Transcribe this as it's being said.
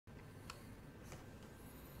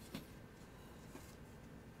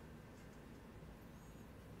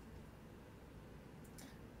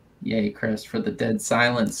Yay, Chris, for the dead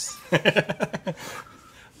silence.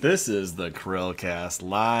 This is the CHRILLCAST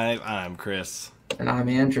Live. I'm Chris. And I'm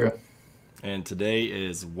Andrew. And today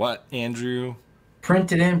is what, Andrew?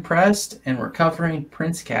 Printed and pressed, and we're covering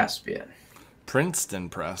Prince Caspian. Princeton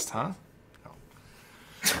pressed, huh?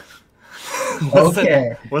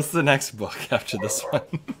 Okay. What's the next book after this one?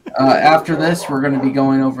 After this, we're going to be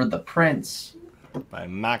going over The Prince. By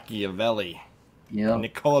Machiavelli. Yep.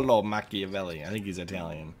 Niccolo Machiavelli. I think he's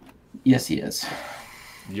Italian. Yes, he is.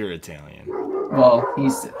 You're Italian. Well,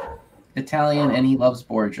 he's Italian and he loves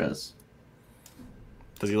Borgias.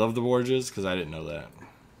 Does he love the Borgias? Because I didn't know that.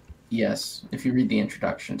 Yes, if you read the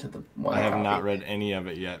introduction to the one. I have not read any of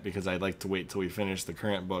it yet because I'd like to wait till we finish the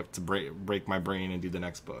current book to break my brain and do the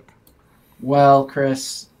next book. Well,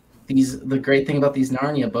 Chris, the great thing about these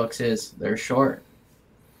Narnia books is they're short.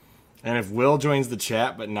 And if Will joins the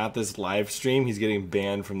chat but not this live stream, he's getting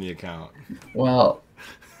banned from the account. Well,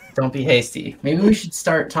 don't be hasty. Maybe we should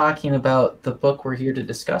start talking about the book we're here to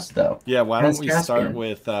discuss, though. Yeah, why don't we start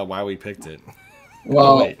with why we picked it?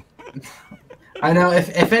 Well, I know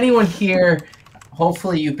if anyone here,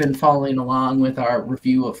 hopefully you've been following along with our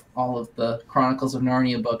review of all of the Chronicles of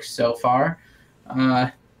Narnia books so far.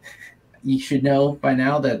 You should know by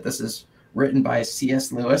now that this is written by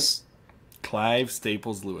C.S. Lewis. Clive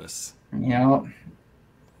Staples Lewis. You know,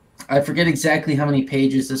 I forget exactly how many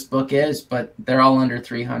pages this book is, but they're all under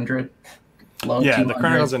 300. Low 200s. The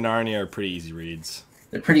Chronicles of Narnia are pretty easy reads.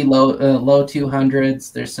 They're pretty low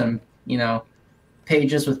 200s. There's some,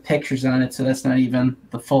 pages with pictures on it, so that's not even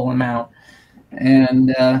the full amount.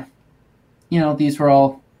 And, these were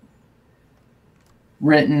all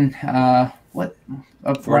written, around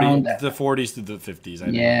the 40s to the 50s, I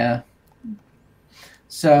think. Yeah.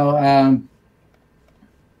 So,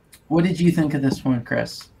 what did you think of this one,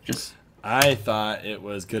 Chris? I thought it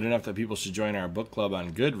was good enough that people should join our book club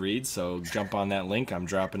on Goodreads, so jump on that link I'm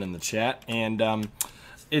dropping in the chat. And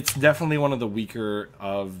it's definitely one of the weaker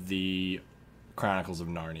of the Chronicles of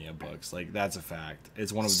Narnia books. Like, that's a fact.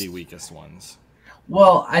 It's one of the weakest ones.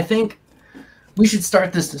 Well, I think we should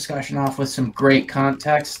start this discussion off with some great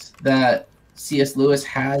context that C.S. Lewis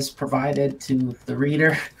has provided to the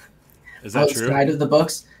reader. Is that true? Outside of the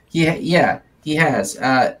books. He has.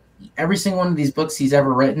 Every single one of these books he's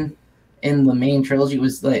ever written in the main trilogy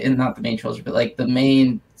was not the main trilogy, but like the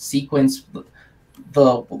main sequence,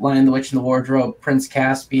 the Lion, the Witch, and the Wardrobe, Prince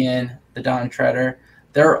Caspian, the Dawn Treader,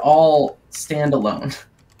 they're all standalone.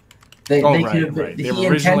 They were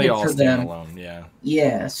originally all standalone, yeah.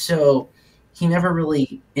 Yeah, so he never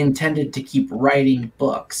really intended to keep writing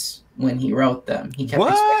books when he wrote them. He kept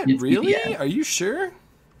expecting it to be the end. Are you sure?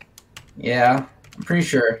 Yeah, I'm pretty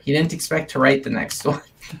sure. He didn't expect to write the next one.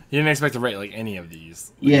 He didn't expect to write like any of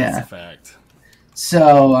these. Yeah. That's a fact.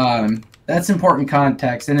 So that's important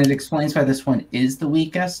context, and it explains why this one is the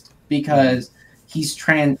weakest, because he's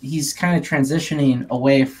kind of transitioning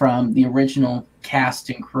away from the original cast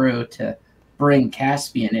and crew to bring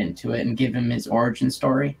Caspian into it and give him his origin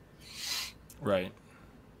story. Right.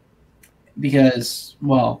 Because,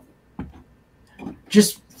 well,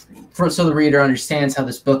 just so the reader understands how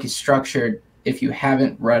this book is structured, if you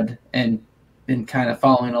haven't read and been kind of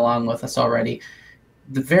following along with us already,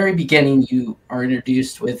 the very beginning you are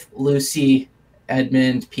introduced with Lucy,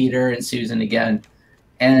 Edmund, Peter, and Susan again,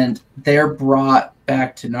 and they're brought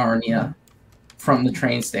back to Narnia from the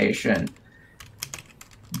train station.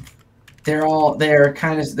 They're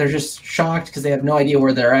just shocked because they have no idea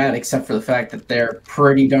where they're at, except for the fact that they're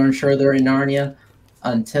pretty darn sure they're in Narnia,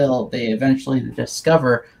 until they eventually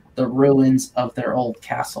discover the ruins of their old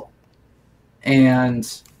castle.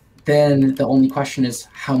 And then the only question is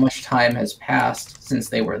how much time has passed since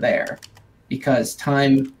they were there, because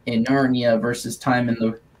time in Narnia versus time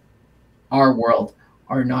in our world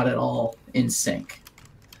are not at all in sync.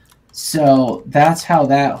 So that's how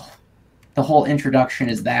the whole introduction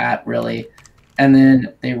is that, really. And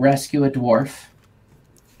then they rescue a dwarf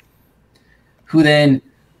who then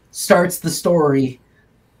starts the story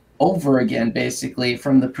over again, basically,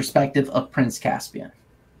 from the perspective of Prince Caspian.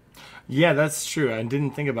 Yeah, that's true. I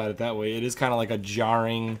didn't think about it that way. It is kind of like a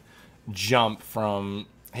jarring jump from,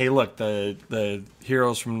 hey, look, the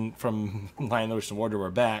heroes from Lion, the Witch, and the Wardrobe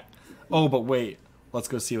are back. Oh, but wait, let's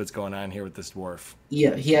go see what's going on here with this dwarf.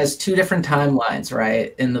 Yeah, he has two different timelines,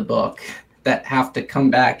 right, in the book that have to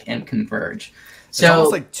come back and converge. So it's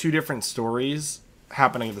almost like two different stories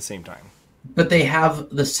happening at the same time. But they have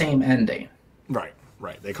the same ending. Right.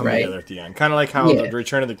 They come together at the end. Kind of like how the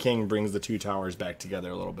Return of the King brings the two towers back together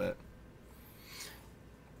a little bit.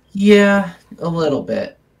 Yeah, a little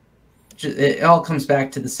bit. It all comes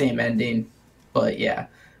back to the same ending, but yeah.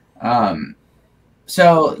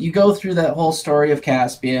 So you go through that whole story of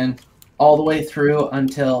Caspian all the way through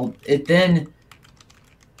until it then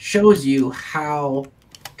shows you how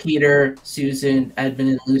Peter, Susan,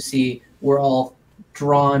 Edmund, and Lucy were all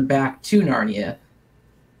drawn back to Narnia.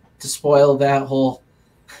 To spoil that whole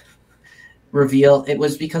reveal, it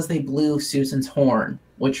was because they blew Susan's horn,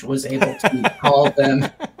 which was able to call them.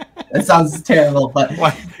 That sounds terrible, but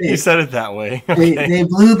you said it that way. Okay. They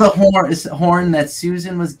blew the horn that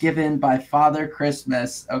Susan was given by Father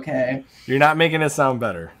Christmas. Okay. You're not making it sound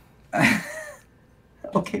better.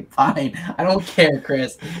 Okay, fine. I don't care,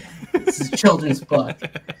 Chris. This is a children's book.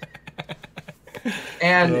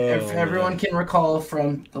 And if everyone can recall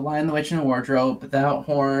from The Lion, the Witch, and the Wardrobe, that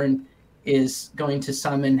horn is going to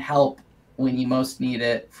summon help when you most need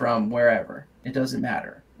it from wherever. It doesn't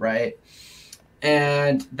matter, right?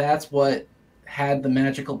 And that's what had the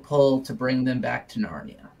magical pull to bring them back to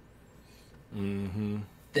Narnia. Mm-hmm.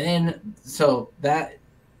 Then, so that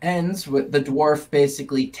ends with the dwarf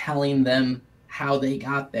basically telling them how they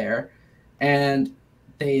got there, and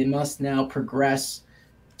they must now progress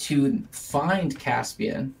to find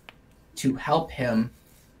Caspian to help him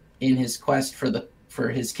in his quest for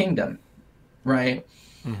his kingdom, right?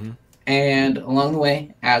 Mm-hmm. And along the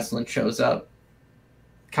way, Aslan shows up.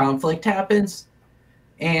 Conflict happens,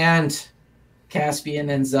 and Caspian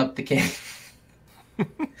ends up the king.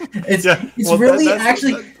 It's really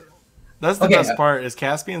actually. That's the best part. Is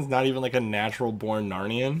Caspian's not even like a natural born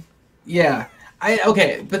Narnian? Yeah.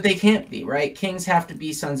 But they can't be, right? Kings have to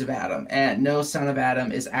be sons of Adam, and no son of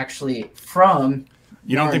Adam is actually from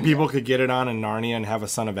You don't Narnia. think people could get it on in Narnia and have a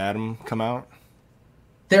son of Adam come out?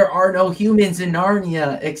 There are no humans in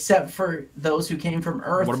Narnia except for those who came from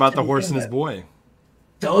Earth. What about the horse and his boy?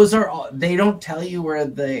 Those are all, they don't tell you where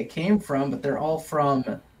they came from, but they're all from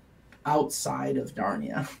outside of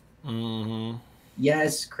Narnia. Mm-hmm.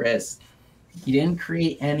 Yes, Chris. He didn't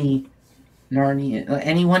create any Narnia,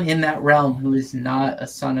 anyone in that realm who is not a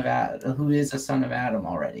son of Adam, who is a son of Adam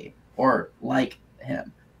already, or like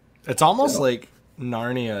him. It's almost like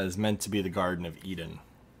Narnia is meant to be the Garden of Eden,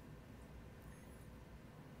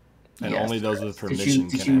 and yes, only those Chris. with permission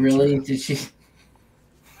Did can you enter. really? Did she?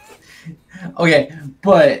 Okay,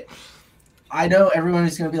 but I know everyone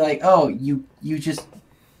is going to be like, "Oh, you just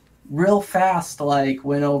real fast like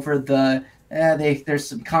went over the there's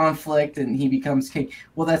some conflict and he becomes king."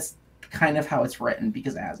 Well, that's kind of how it's written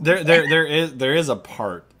because as there is a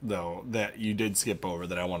part though that you did skip over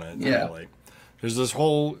that I want to highlight. There's this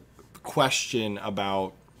whole question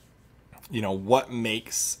about what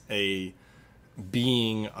makes a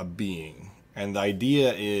being, and the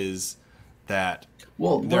idea is that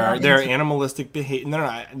there are animalistic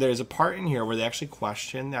behavior. There's a part in here where they actually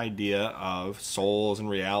question the idea of souls and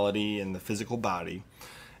reality and the physical body,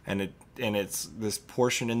 and it's this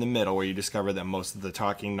portion in the middle where you discover that most of the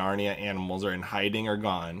talking Narnia animals are in hiding or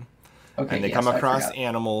gone. Okay, and they come across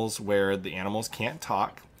animals where the animals can't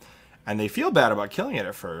talk, and they feel bad about killing it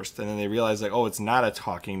at first, and then they realize like, oh, it's not a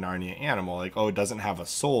talking Narnia animal. Like, oh, it doesn't have a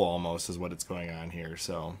soul almost is what it's going on here.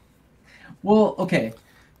 So, well, okay,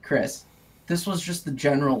 Chris, this was just the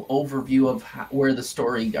general overview of where the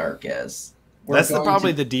story arc is. That's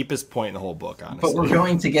probably the deepest point in the whole book, honestly. But we're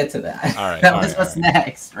going to get to that. All right. That was what's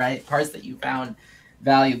next, right? Parts that you found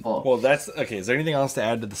valuable. Well, that's okay. Is there anything else to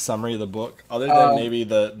add to the summary of the book other than maybe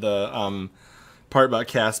the part about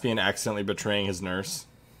Caspian accidentally betraying his nurse?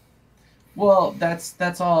 Well,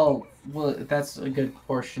 that's all. Well, that's a good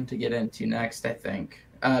portion to get into next, I think,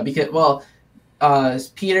 because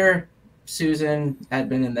Peter, Susan,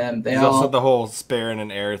 Edmund, and them. There's also the whole spare and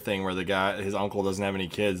an heir thing where his uncle doesn't have any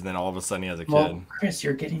kids, and then all of a sudden he has a kid. Chris,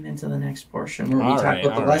 you're getting into the next portion where we talk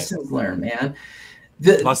about the lessons learned, man.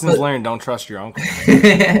 Lessons learned: don't trust your uncle.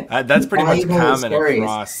 That's pretty much common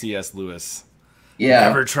across C.S. Lewis. Yeah.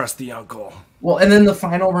 Never trust the uncle. Well, and then the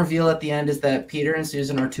final reveal at the end is that Peter and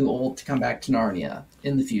Susan are too old to come back to Narnia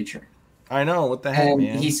in the future. I know, what the heck,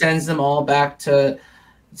 man. He sends them all back to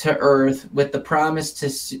Earth with the promise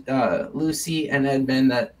to Lucy and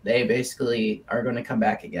Edmund that they basically are going to come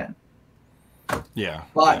back again. Yeah.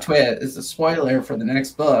 Plot twist is a spoiler for the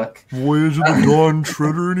next book. Voyage of the Dawn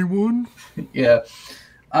Treader, anyone? Yeah.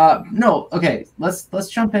 No. Okay. Let's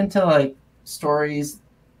jump into like stories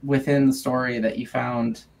within the story that you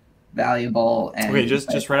found valuable. And okay,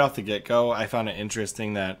 just right off the get-go, I found it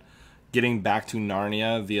interesting that getting back to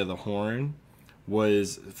Narnia via the horn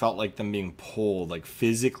felt like them being pulled, like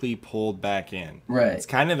physically pulled back in. Right. It's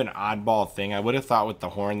kind of an oddball thing. I would have thought with the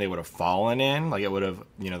horn they would have fallen in, like it would have,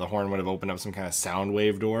 the horn would have opened up some kind of sound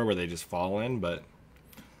wave door where they just fall in, but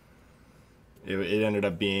it ended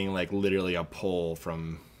up being like literally a pull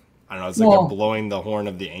from I don't know. It's like they're blowing the horn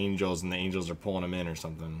of the angels, and the angels are pulling them in or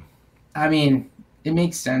something. I mean, it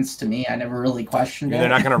makes sense to me. I never really questioned it. They're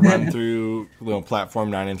not going to run through platform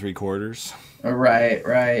 9 3/4.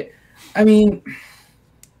 Right. I mean,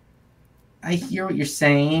 I hear what you're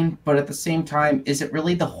saying, but at the same time, is it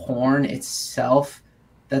really the horn itself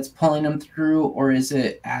that's pulling them through, or is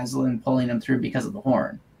it Aslan pulling them through because of the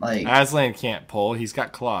horn? Like, Aslan can't pull; he's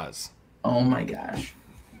got claws. Oh my gosh!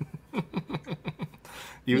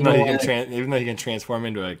 Even though he can transform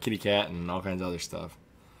into a kitty cat and all kinds of other stuff.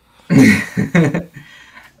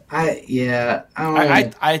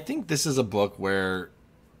 I think this is a book where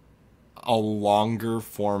a longer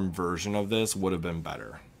form version of this would have been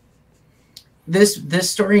better. This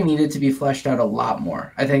story needed to be fleshed out a lot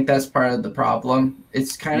more. I think that's part of the problem.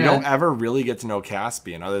 It's kind of, you don't ever really get to know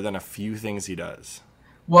Caspian other than a few things he does.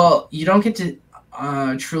 Well, you don't get to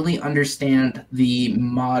truly understand the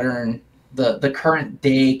modern, the current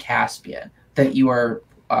day Caspian that you are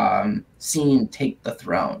seeing take the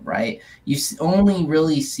throne, right? You only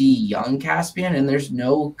really see young Caspian, and there's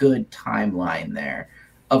no good timeline there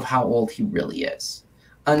of how old he really is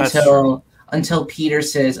until Peter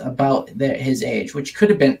says about his age, which could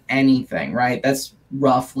have been anything, right? That's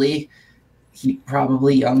roughly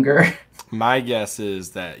probably younger. My guess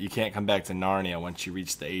is that you can't come back to Narnia once you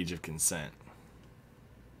reach the age of consent.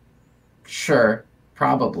 Sure,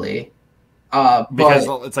 probably. Because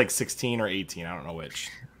it's like 16 or 18, I don't know which.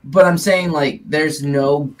 But I'm saying, like, there's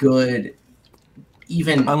no good,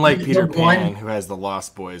 even... Unlike Peter Pan, who has the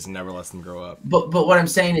Lost Boys and never lets them grow up. But what I'm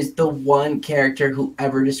saying is the one character who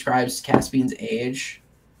ever describes Caspian's age,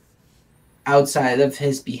 outside of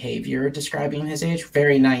his behavior describing his age,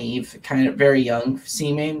 very naive, kind of very young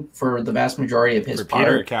seeming for the vast majority of his part.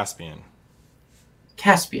 Peter or Caspian?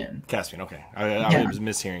 Caspian, okay. I was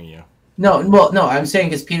mishearing you. No, I'm saying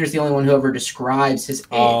because Peter's the only one who ever describes his age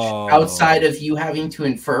outside of you having to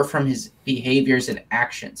infer from his behaviors and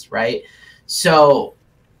actions, right? So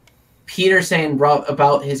Peter saying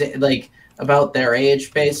about his about their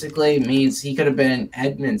age basically means he could have been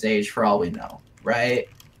Edmund's age for all we know, right?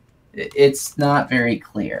 It's not very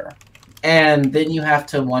clear. And then you have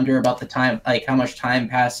to wonder about the time, like how much time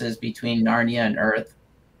passes between Narnia and Earth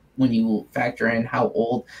when you factor in how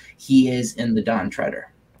old he is in the Dawn Treader.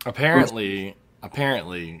 Apparently,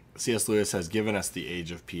 C.S. Lewis has given us the age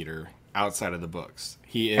of Peter outside of the books.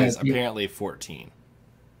 He is apparently 14.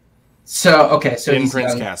 So in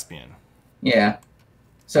Prince Caspian. Yeah.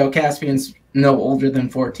 So Caspian's no older than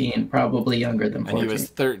 14, probably younger than 14. And he was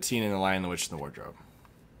 13 in The Lion, the Witch, and the Wardrobe.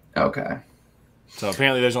 Okay. So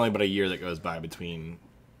apparently there's only about a year that goes by between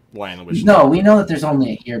Lion, the Witch, and the Wardrobe. We know that there's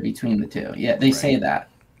only a year between the two. Yeah, they say that.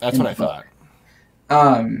 That's what I thought.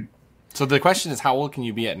 So the question is, how old can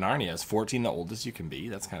you be at Narnia? Is 14 the oldest you can be?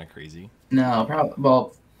 That's kind of crazy. No, probably.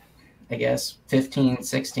 Well, I guess 15,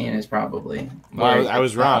 16 is probably. Well, I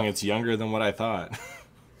was wrong. It's younger than what I thought.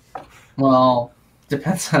 Well,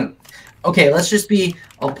 depends on. Okay, let's just be.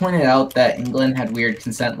 I'll point it out that England had weird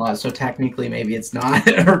consent laws, so technically maybe it's not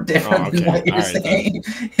or different than what you're saying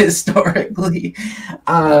historically.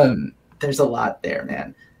 There's a lot there,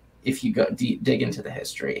 man. If you go dig into the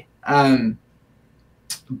history.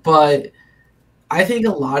 But I think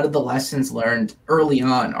a lot of the lessons learned early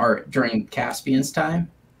on are during Caspian's time,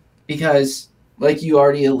 because, like you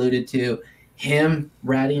already alluded to, him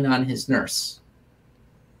ratting on his nurse.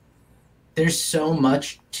 There's so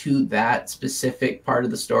much to that specific part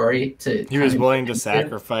of the story. He was willing to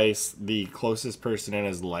sacrifice the closest person in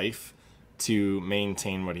his life to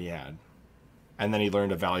maintain what he had. And then he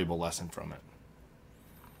learned a valuable lesson from it.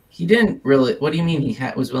 He didn't really. What do you mean he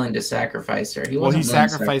was willing to sacrifice her? He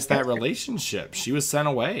sacrificed that relationship. She was sent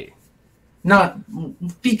away. Not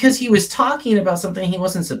because he was talking about something he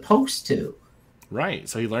wasn't supposed to. Right.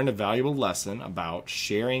 So he learned a valuable lesson about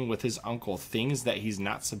sharing with his uncle things that he's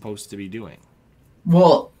not supposed to be doing.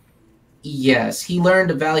 Well, yes, he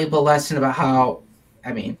learned a valuable lesson about how.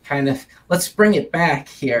 I mean, kind of. Let's bring it back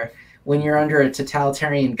here. When you're under a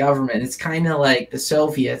totalitarian government, it's kind of like the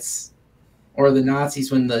Soviets. Or the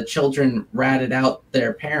Nazis when the children ratted out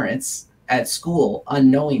their parents at school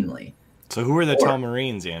unknowingly. So who are the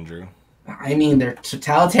Telmarines, Andrew? I mean, they're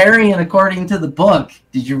totalitarian according to the book.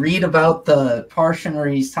 Did you read about the portion where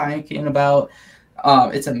he's talking about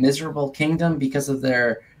it's a miserable kingdom because of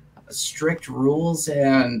their strict rules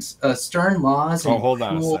and stern laws and hold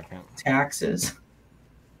on a second. Taxes?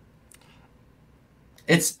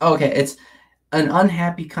 It's an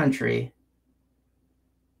unhappy country.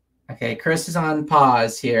 Okay, Chris is on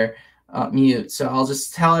pause here, mute, so I'll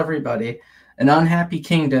just tell everybody. An unhappy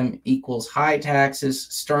kingdom equals high taxes,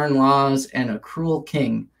 stern laws, and a cruel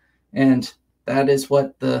king. And that is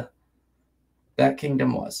what the that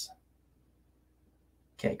kingdom was.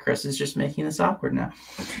 Okay, Chris is just making this awkward now.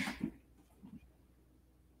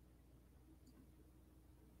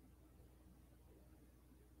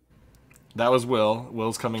 That was Will.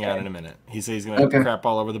 Will's coming out in a minute. He said he's going to crap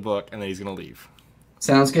all over the book, and then he's going to leave.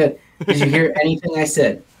 Sounds good. Did you hear anything I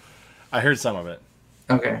said? I heard some of it.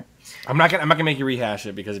 Okay. I'm not gonna make you rehash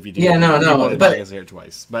it, because if you do, but I hear it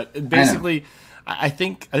twice. But basically, I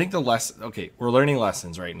think the lesson. Okay, we're learning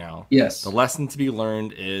lessons right now. Yes. The lesson to be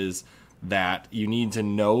learned is that you need to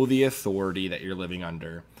know the authority that you're living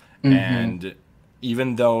under, and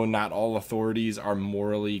even though not all authorities are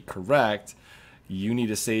morally correct, you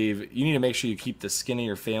need to make sure you keep the skin of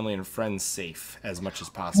your family and friends safe as much as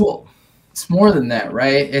possible. Well, it's more than that,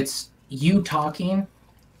 right? It's you talking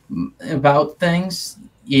about things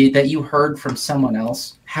that you heard from someone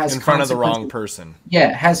else has in front of the wrong person.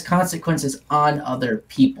 Yeah, has consequences on other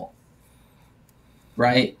people.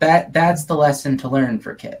 Right? That's the lesson to learn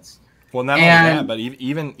for kids. Well, not only that, but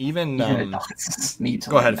even adults need to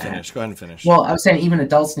go ahead and finish. Well, I was saying even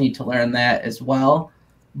adults need to learn that as well.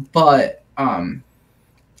 But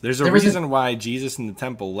there's a reason why Jesus in the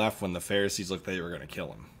temple left when the Pharisees looked like they were going to kill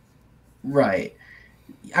him. Right.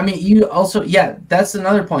 I mean, you also, that's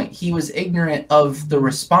another point. He was ignorant of the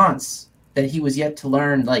response that he was yet to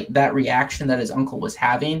learn, like that reaction that his uncle was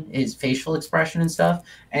having, his facial expression and stuff,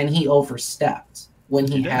 and he overstepped when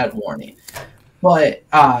he had warning. But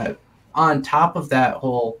on top of that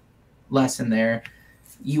whole lesson there,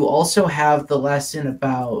 you also have the lesson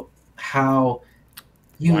about how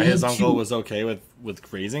why his uncle was okay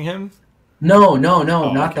with raising him? No,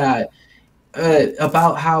 not that.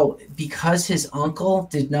 About how because his uncle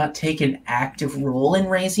did not take an active role in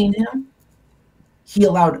raising him, he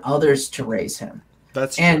allowed others to raise him.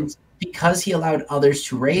 That's true. And because he allowed others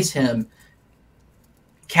to raise him,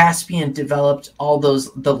 Caspian developed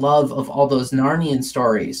the love of all those Narnian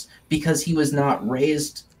stories because he was not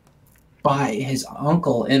raised by his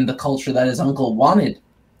uncle in the culture that his uncle wanted,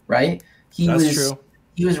 right? That's true.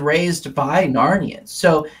 He was raised by Narnians.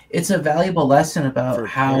 So it's a valuable lesson about for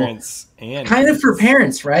how parents and kind of for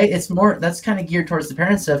parents, right? It's more that's kind of geared towards the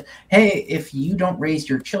parents of, hey, if you don't raise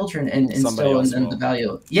your children and instill in them the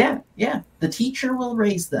value, the teacher will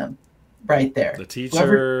raise them right there. The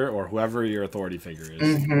teacher or whoever your authority figure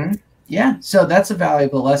is. Yeah, so that's a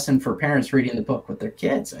valuable lesson for parents reading the book with their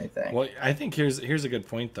kids, I think. Well, I think here's a good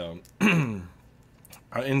point though.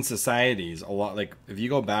 In societies, a lot, like if you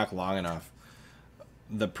go back long enough,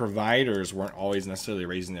 the providers weren't always necessarily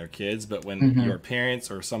raising their kids, but when your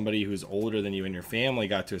parents or somebody who's older than you in your family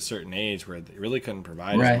got to a certain age where they really couldn't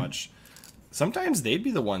provide as much, sometimes they'd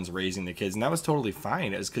be the ones raising the kids, and that was totally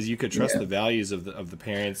fine. It was because you could trust the values of the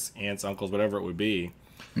parents, aunts, uncles, whatever it would be,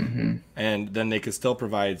 and then they could still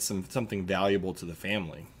provide something valuable to the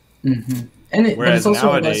family. Whereas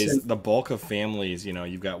nowadays, the bulk of families,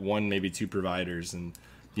 you've got one, maybe two providers, and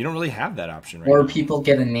you don't really have that option right now. Or people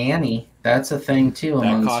get a nanny. That's a thing too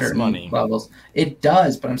among certain levels. It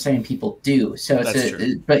does, but I'm saying people do. So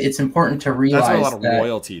but it's important to realize that's what a lot of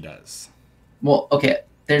royalty does. Well, okay,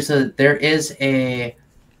 there is a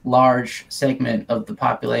large segment of the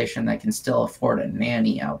population that can still afford a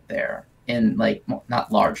nanny out there. In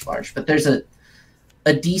not large, but there's a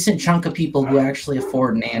decent chunk of people who actually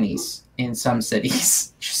afford nannies in some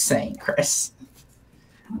cities. Just saying, Chris.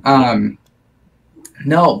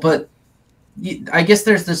 No, but I guess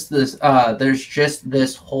there's there's just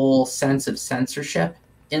this whole sense of censorship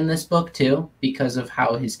in this book too, because of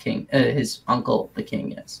how his uncle the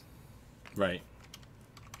king is. Right.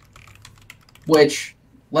 Which,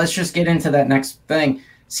 let's just get into that next thing.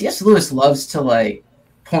 C.S. Lewis loves to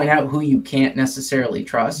point out who you can't necessarily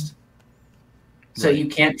trust. So you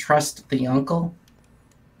can't trust the uncle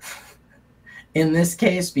in this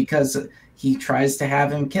case because he tries to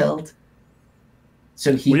have him killed.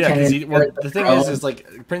 So the thing is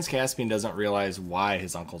Prince Caspian doesn't realize why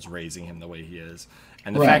his uncle's raising him the way he is,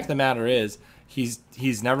 and the fact of the matter is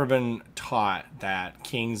he's never been taught that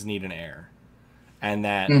kings need an heir, and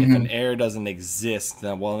that if an heir doesn't exist,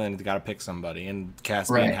 then they got to pick somebody, and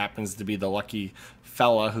Caspian happens to be the lucky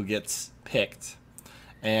fella who gets picked.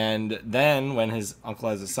 And then when his uncle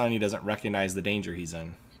has a son, he doesn't recognize the danger he's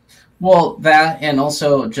in. Well, that, and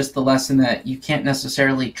also just the lesson that you can't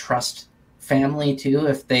necessarily trust family too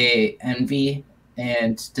if they envy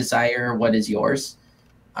and desire what is yours,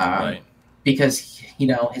 because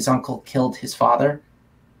his uncle killed his father,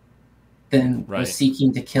 then was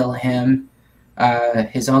seeking to kill him.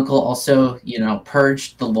 His uncle also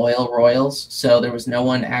purged the loyal royals, so there was no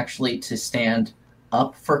one actually to stand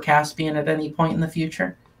up for Caspian at any point in the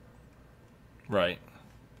future. Right.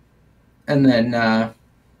 And then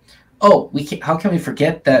Oh, how can we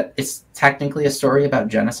forget that it's technically a story about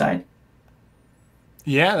genocide?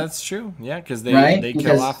 Yeah, that's true. Yeah, because they kill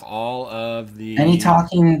Because off all of the... any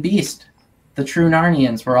talking beast, the true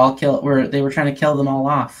Narnians were all killed. They were trying to kill them all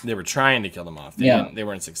off. They were trying to kill them off. They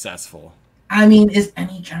weren't successful. I mean, is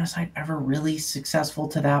any genocide ever really successful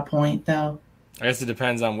to that point, though? I guess it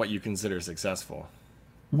depends on what you consider successful.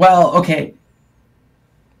 Well, okay.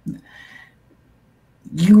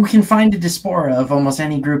 You can find a diaspora of almost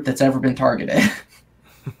any group that's ever been targeted.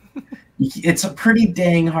 It's pretty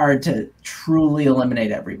dang hard to truly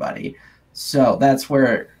eliminate everybody. So that's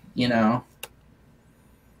where,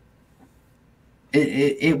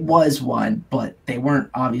 it was one, but they weren't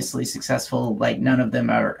obviously successful. Like, none of them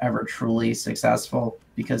are ever truly successful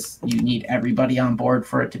because you need everybody on board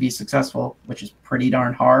for it to be successful, which is pretty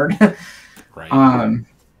darn hard. Right.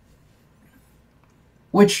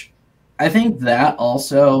 Which I think that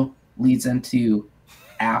also leads into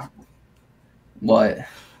what?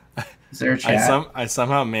 Is there a chat? I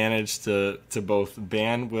somehow managed to both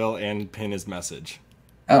ban Will and pin his message.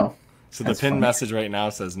 Oh. So the pinned message right now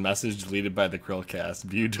says, message deleted by the CHRILLCAST.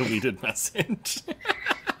 View deleted message.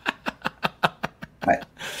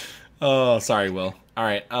 Oh, sorry, Will. All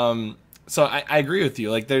right. So I agree with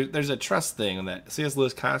you. Like, there's a trust thing that C.S.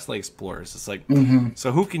 Lewis constantly explores. It's like,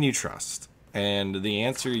 so who can you trust? And the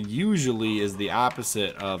answer usually is the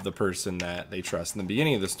opposite of the person that they trust in the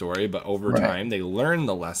beginning of the story. But over time, they learn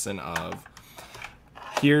the lesson of,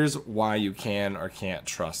 here's why you can or can't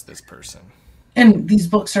trust this person. And these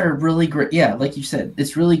books are really great. Yeah, like you said,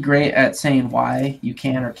 it's really great at saying why you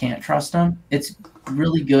can or can't trust them. It's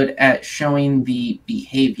really good at showing the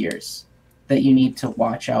behaviors that you need to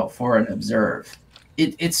watch out for and observe.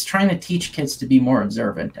 It's trying to teach kids to be more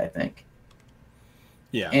observant, I think.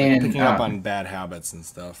 Yeah, and picking up on bad habits and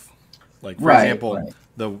stuff. Like, for example,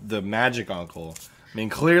 the magic uncle. I mean,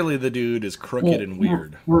 clearly the dude is crooked and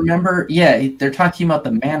weird. Remember, they're talking about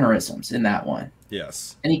the mannerisms in that one.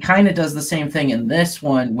 Yes. And he kind of does the same thing in this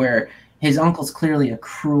one, where his uncle's clearly a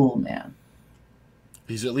cruel man.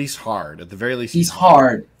 He's at least hard. At the very least, he's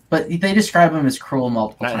hard. But they describe him as cruel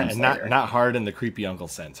multiple times. Not hard in the creepy uncle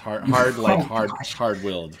sense. Hard like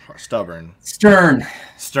hard-willed, stubborn. Stern.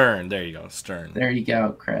 There you go. Stern. There you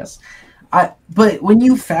go, Chris. But when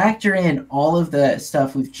you factor in all of the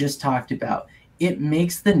stuff we've just talked about, it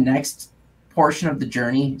makes the next portion of the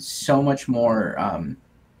journey so much more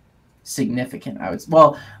significant.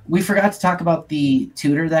 We forgot to talk about the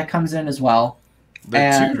tutor that comes in as well.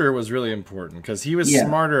 The tutor was really important because he was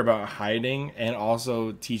smarter about hiding and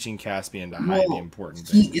also teaching Caspian to hide the important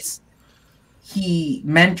things. He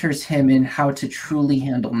mentors him in how to truly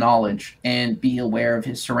handle knowledge and be aware of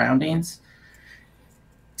his surroundings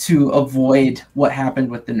to avoid what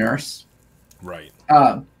happened with the nurse. Right.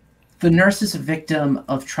 The nurse is a victim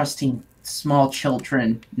of trusting small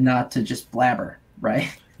children not to just blabber,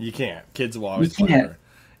 right? You can't. Kids will always blabber.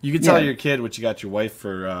 You can tell your kid what you got your wife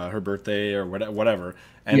for her birthday or whatever,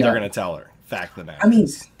 and they're going to tell her. Fact of the matter. I mean,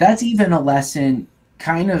 that's even a lesson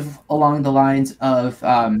kind of along the lines of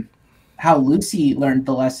how Lucy learned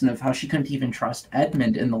the lesson of how she couldn't even trust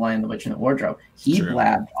Edmund in The Lion, the Witch, and the Wardrobe. He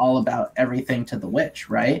blabbed all about everything to the witch,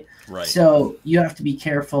 right? Right. So you have to be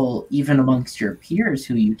careful even amongst your peers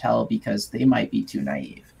who you tell because they might be too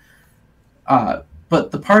naive. But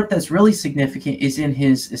the part that's really significant is in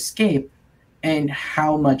his escape and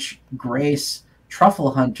how much grace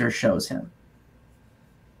Truffle Hunter shows him.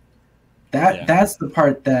 That's the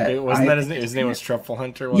part that wasn't that his name? His name was Truffle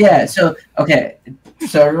Hunter. Yeah. So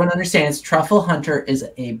so everyone understands. Truffle Hunter is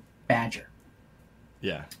a badger.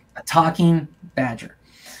 Yeah. A talking badger,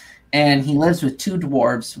 and he lives with two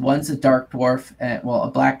dwarves. One's a dark dwarf, and a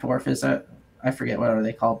black dwarf is I forget what are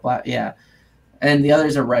they called. Black, yeah, and the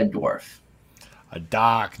other's a red dwarf. A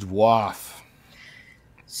dark dwarf.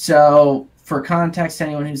 So, for context,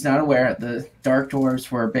 anyone who's not aware, the dark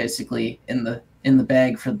dwarves were basically in the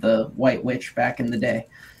bag for the White Witch back in the day.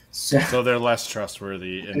 So they're less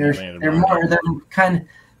trustworthy in the land of they're kind of,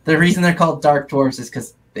 the reason they're called dark dwarves is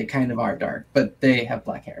because they kind of are dark, but they have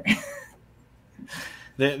black hair.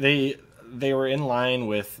 They were in line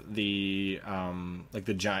with the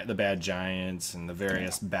the bad giants and the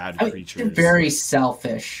various bad creatures. They're very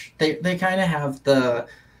selfish. They kind of have the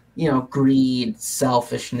greed,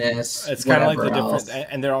 selfishness. It's kind of like the difference,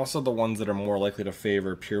 and they're also the ones that are more likely to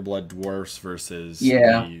favor pureblood dwarfs versus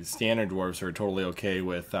the standard dwarfs who are totally okay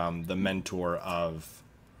with the mentor of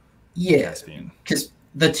Caspian. Because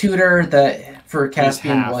the tutor that for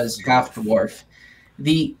Caspian was half dwarf.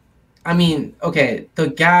 The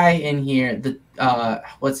guy in here,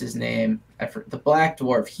 what's his name? The black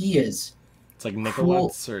dwarf. He is. It's like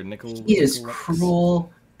Nicholas or Nicol. He is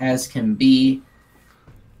cruel as can be.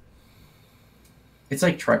 It's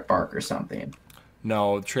like Trek Bark or something.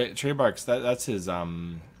 No, Trey Barks. That's his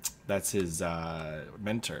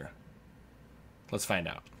mentor. Let's find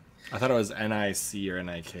out. I thought it was NIC or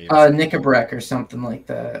NIK. Nickabrick or something like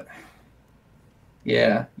that.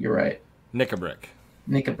 Yeah, you're right. Nickabrick.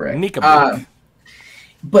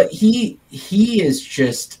 But he is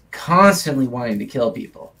just constantly wanting to kill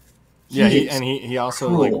people. He also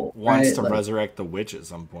cruel, like wants right? to Like, resurrect the witch at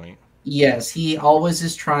some point. Yes, he always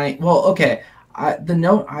is trying. Well, okay. The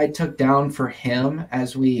note I took down for him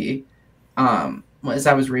as I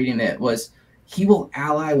was reading it was he will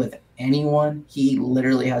ally with anyone. He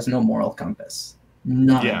literally has no moral compass.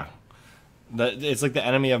 None. Yeah, it's like the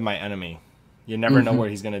enemy of my enemy. You never know what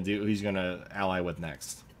he's gonna do. Who he's gonna ally with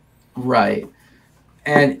next. Right.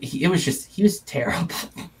 And he was terrible.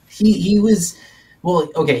 He was. Well,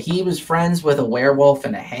 okay, he was friends with a werewolf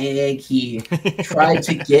and a hag. He tried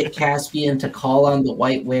to get Caspian to call on the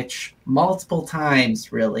White Witch multiple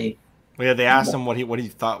times, really. Well, yeah, they asked him what he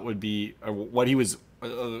thought would be, or what he was.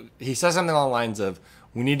 He says something along the lines of,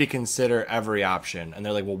 "We need to consider every option," and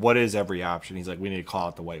they're like, "Well, what is every option?" He's like, "We need to call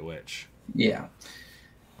out the White Witch." Yeah,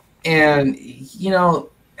 and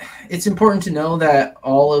it's important to know that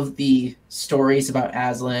all of the stories about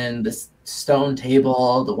Aslan, the Stone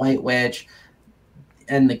Table, the White Witch,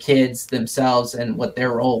 and the kids themselves and what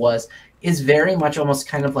their role was is very much almost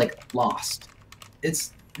kind of like lost.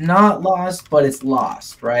 It's not lost, but it's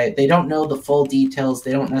lost, right? They don't know the full details.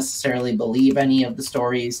 They don't necessarily believe any of the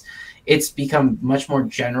stories. It's become much more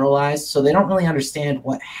generalized, so they don't really understand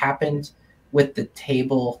what happened with the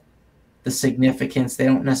table, the significance. They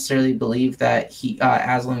don't necessarily believe that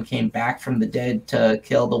Aslan came back from the dead to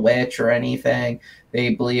kill the witch or anything.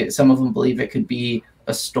 Some of them believe it could be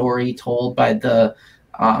a story told by the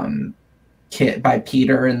by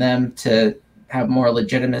Peter and them to have more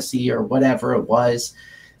legitimacy or whatever it was.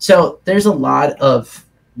 So there's a lot of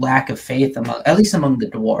lack of faith at least among the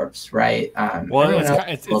dwarves, right? Well,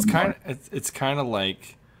 it's kind of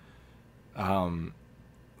like,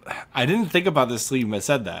 I didn't think about this till you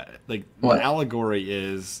said that. Like, what? The allegory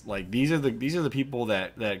is like these are the people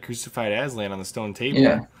that crucified Aslan on the stone table.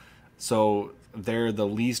 Yeah. So they're the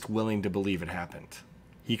least willing to believe it happened.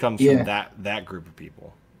 He comes from that group of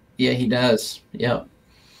people. Yeah, he does. Yep.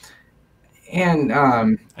 And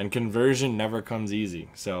conversion never comes easy.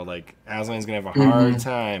 So like Aslan's gonna have a hard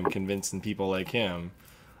time convincing people like him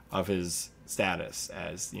of his status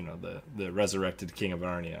as the resurrected king of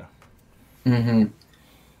Narnia. Mm-hmm.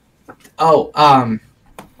 Oh,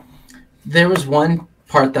 there was one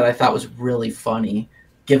part that I thought was really funny,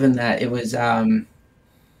 given that it was the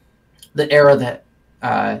era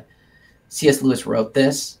that C.S. Lewis wrote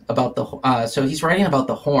this about so he's writing about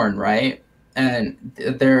the horn, right? And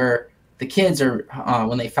the kids are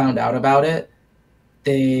when they found out about it,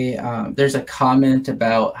 there's a comment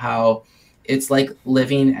about how it's like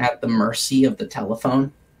living at the mercy of the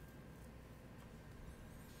telephone.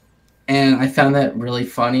 And I found that really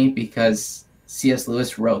funny because C.S.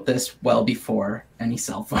 Lewis wrote this well before any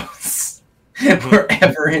cell phones were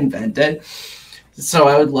ever invented. So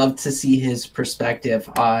I would love to see his perspective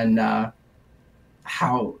on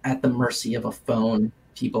how at the mercy of a phone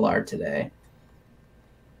people are today.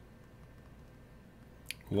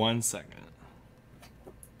 1 second.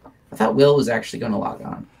 I thought Will was actually going to log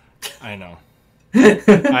on. I know.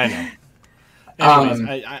 I know. Anyways,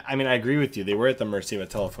 I mean, I agree with you. They were at the mercy of a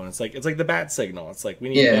telephone. It's like the bat signal. It's like, we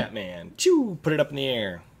need Batman. Choo! Put it up in the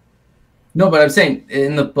air. No, but I'm saying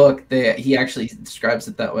in the book, he actually describes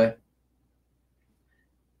it that way.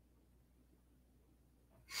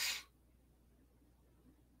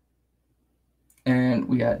 And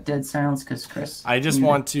we got dead silence because Chris. I just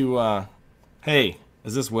want to. Hey,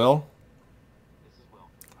 is this Will? This is Will.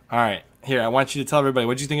 All right. Here, I want you to tell everybody,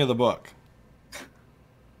 what did you think of the book?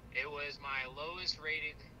 It was my lowest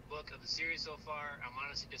rated book of the series so far. I'm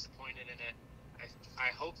honestly disappointed in it. I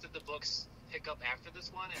hope that the books pick up after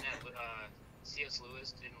this one and that C.S.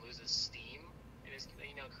 Lewis didn't lose his steam in his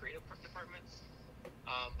creative department.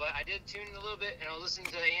 But I did tune in a little bit and I was listening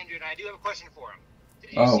to Andrew, and I do have a question for him.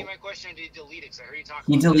 Did you see my question, or did he delete it? Because I heard you talk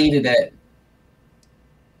about He deleted it.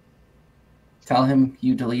 Tell him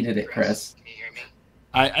you deleted it, Chris. Can you hear me?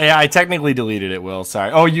 I technically deleted it, Will.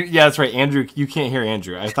 Sorry. Oh, yeah, that's right. Andrew, you can't hear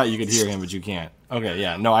Andrew. I thought you could hear him, but you can't. Okay,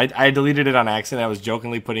 yeah. No, I deleted it on accident. I was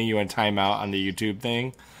jokingly putting you in timeout on the YouTube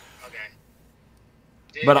thing.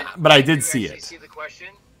 Okay. But I did see it. See the question?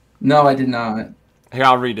 No, I did not. Here,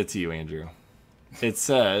 I'll read it to you, Andrew. It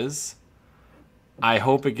says, I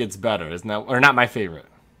hope it gets better. Isn't that, or not my favorite?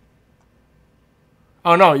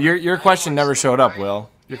 Oh, no, your question never showed up, Will.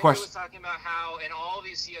 Your question was talking about how in all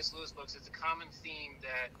these C.S. Lewis books, it's a common theme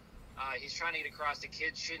that he's trying to get across that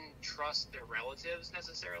kids shouldn't trust their relatives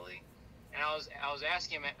necessarily. And I was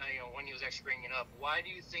asking him, when he was actually bringing it up, why do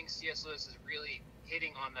you think C.S. Lewis is really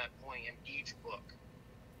hitting on that point in each book?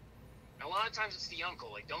 And a lot of times it's the uncle,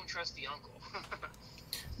 like don't trust the uncle.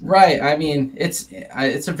 Right. I mean, it's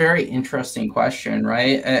a very interesting question,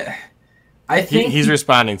 right? I think he's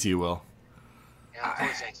responding to you, Will. Yeah, of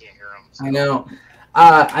course I can't hear him. So. I know.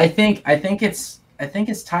 I think it's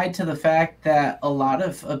tied to the fact that a lot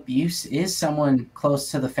of abuse is someone close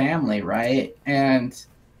to the family, right? And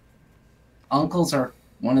uncles are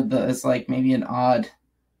one of the. It's like maybe an odd.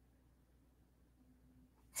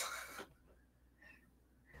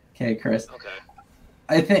 Okay, Chris. Okay.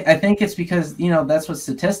 I think it's because that's what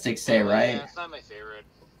statistics say, right? Yeah, it's not my favorite.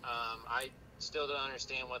 I still don't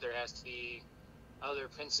understand why there has to be other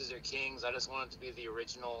princes or kings. I just want it to be the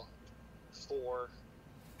original 4.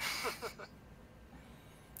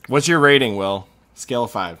 What's your rating, Will? Scale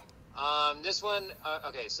of 5. This one.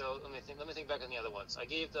 Okay, so let me think back on the other ones. I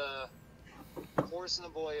gave the Horse and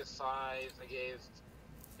the Boy a 5. I gave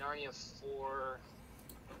Narnia 4.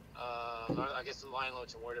 I guess the Lion,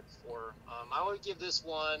 Loach, and Warrior 4. I would give this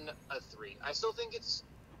one a 3. I still think it's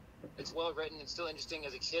well written. It's still interesting.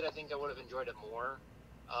 As a kid, I think I would have enjoyed it more.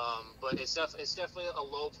 But it's definitely a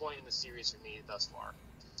low point in the series for me thus far.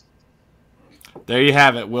 There you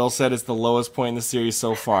have it. Will said it's the lowest point in the series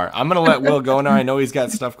so far. I'm going to let Will go now. I know he's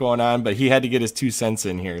got stuff going on, but he had to get his 2 cents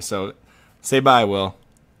in here. So say bye, Will.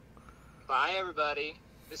 Bye, everybody.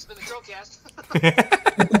 This has been the CHRILLCAST.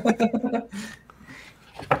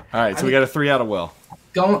 All right, so we got a 3 out of Will.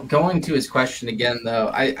 Going to his question again, though,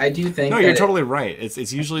 I do think. No, you're totally right.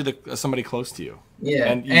 It's usually somebody close to you. Yeah,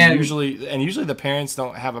 and usually the parents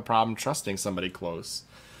don't have a problem trusting somebody close.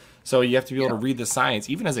 So you have to be able to read the signs,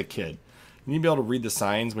 even as a kid. You need to be able to read the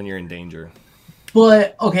signs when you're in danger.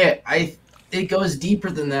 But okay, it goes deeper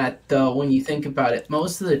than that, though. When you think about it,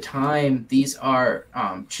 most of the time these are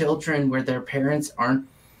children where their parents aren't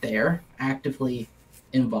there, actively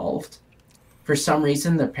involved. For some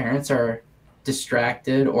reason, their parents are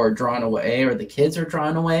distracted or drawn away, or the kids are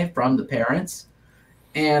drawn away from the parents,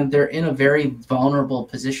 and they're in a very vulnerable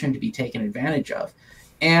position to be taken advantage of.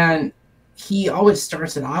 And he always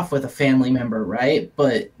starts it off with a family member, right?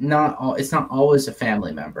 But it's not always a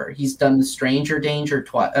family member. He's done the stranger danger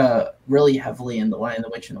really heavily in The Lion, the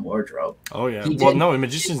Witch, and the Wardrobe. Oh, yeah. The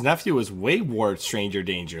Magician's Nephew was way more stranger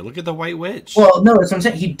danger. Look at the White Witch. Well, no, that's what I'm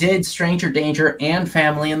saying. He did stranger danger and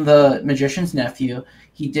family in The Magician's Nephew.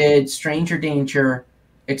 He did stranger danger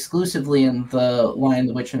exclusively in The Lion,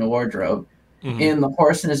 the Witch, and the Wardrobe. Mm-hmm. In The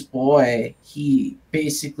Horse and His Boy, he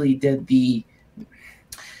basically did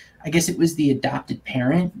I guess it was the adopted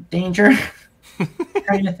parent danger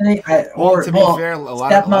kind of thing.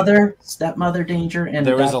 Stepmother danger. And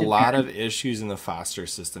there was a lot of issues in the foster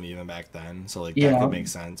system even back then. So that could make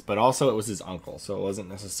sense. But also it was his uncle. So it wasn't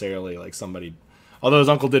necessarily like somebody, although his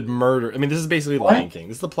uncle did murder. I mean, this is basically Lion King.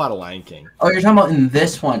 This is the plot of Lion King. Oh, you're talking about in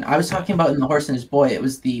this one. I was talking about in The Horse and His Boy. It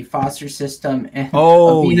was the foster system and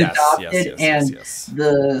the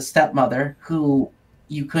stepmother who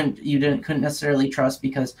you couldn't necessarily trust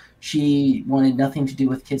because she wanted nothing to do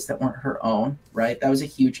with kids that weren't her own, right? That was a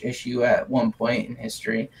huge issue at one point in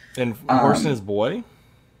history. And Horse and His Boy?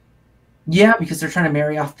 Yeah, because they're trying to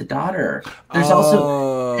marry off the daughter. There's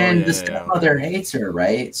the stepmother hates her,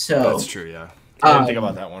 right? So that's true, yeah. I didn't think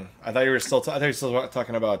about that one. I thought you were still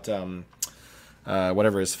talking about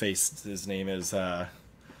whatever his name is, the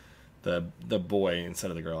boy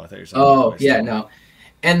instead of the girl. I thought you were saying no.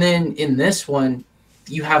 And then in this one,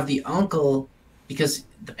 you have the uncle because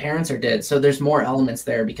the parents are dead, so there's more elements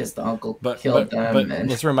there because the uncle killed them. But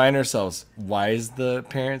let's remind ourselves, why is the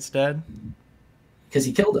parents dead? Because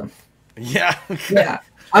he killed them. Yeah. Yeah.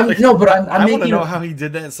 I want to know how he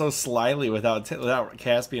did that so slyly without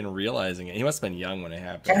Caspian realizing it. He must have been young when it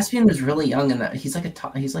happened. Caspian was really young in that. He's like a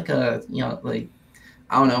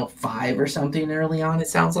I don't know, 5 or something early on. It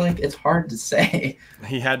sounds like it's hard to say.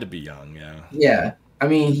 He had to be young, yeah. Yeah. I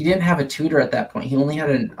mean, he didn't have a tutor at that point. He only had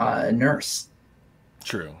a nurse.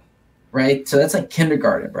 True. Right? So that's like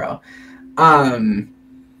kindergarten, bro.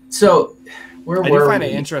 So I do find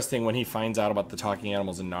it interesting when he finds out about the talking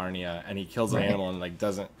animals in Narnia and he kills an animal and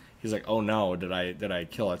he's like, oh no, did I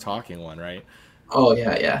kill a talking one, right? Oh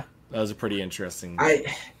yeah. That was a pretty interesting.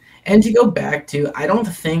 And to go back to, I don't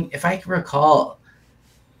think, if I can recall,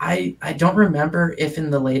 I don't remember if in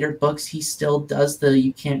the later books he still does the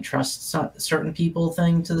you can't trust certain people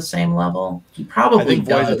thing to the same level. He probably does. I think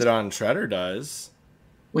Voyage of the Dawn Treader does.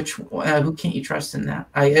 Which who can't you trust in that?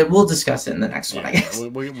 We'll discuss it in the next one, I guess.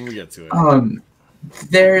 We'll get to it.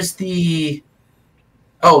 there's the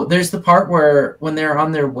part where when they're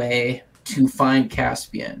on their way to find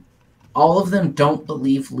Caspian, all of them don't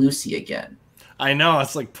believe Lucy again. I know,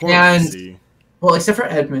 it's like poor And Lucy. well, except for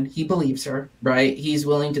Edmund, he believes her, right? He's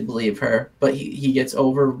willing to believe her, but he gets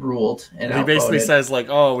overruled and He basically outvoted. says like,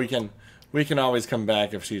 "Oh, we can always come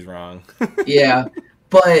back if she's wrong." Yeah,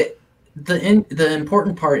 but the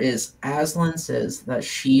important part is Aslan says that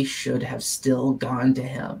she should have still gone to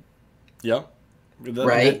him, Yep.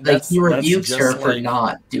 right? Like he rebukes her for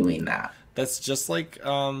not doing that. That's just like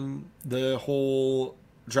the whole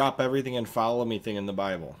drop everything and follow me thing in the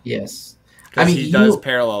Bible. Yes. Because he does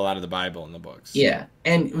parallel a lot of the Bible in the books. Yeah,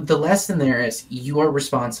 and the lesson there is you are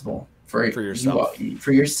responsible for yourself.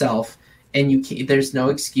 For yourself, and there's no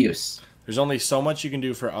excuse. There's only so much you can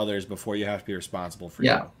do for others before you have to be responsible for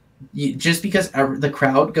you. Just because the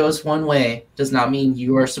crowd goes one way does not mean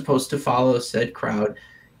you are supposed to follow said crowd.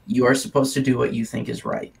 You are supposed to do what you think is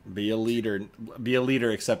right. Be a leader,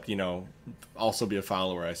 except, also be a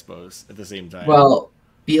follower, I suppose, at the same time. Well,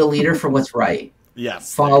 be a leader for what's right.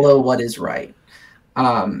 Yes. Follow what is right.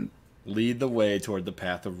 Lead the way toward the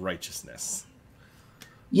path of righteousness.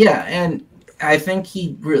 Yeah, and I think he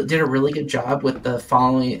did a really good job with the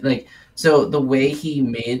following. So the way he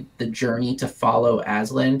made the journey to follow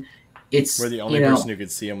Aslan, it's where the only person who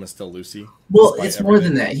could see him was still Lucy. Well, it's more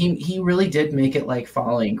than that. He really did make it like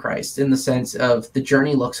following Christ in the sense of the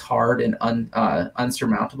journey looks hard and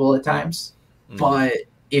unsurmountable at times, but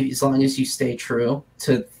as long as you stay true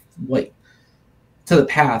to the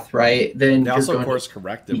path, right? Then they also course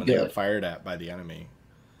corrected when they got fired at by the enemy.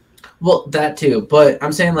 Well, that too, but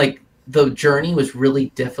I'm saying like the journey was really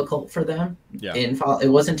difficult for them. Yeah, it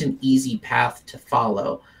wasn't an easy path to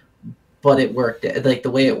follow, but it worked. Like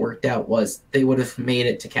the way it worked out was they would have made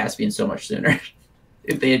it to Caspian so much sooner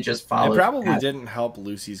if they had just followed. It probably didn't help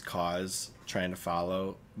Lucy's cause trying to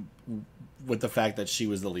follow, with the fact that she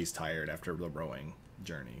was the least tired after the rowing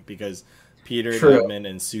journey, because Peter, Edmund,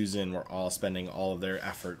 and Susan were all spending all of their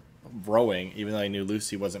effort rowing, even though I knew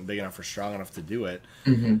Lucy wasn't big enough or strong enough to do it.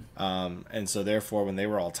 And so therefore, when they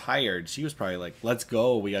were all tired, she was probably like, "Let's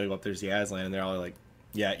go, we got to go up there to see Aslan," and they're all like,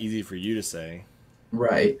 "Yeah, easy for you to say."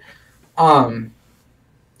 Right. And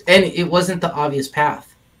it wasn't the obvious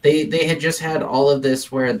path. They had just had all of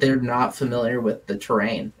this where they're not familiar with the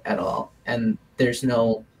terrain at all, and there's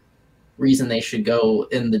no reason they should go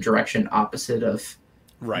in the direction opposite of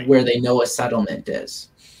where they know a settlement is.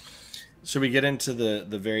 Should we get into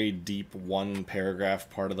the very deep one paragraph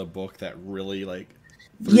part of the book that really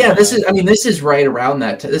this is right around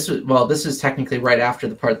that. This is technically right after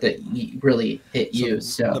the part that really hit you.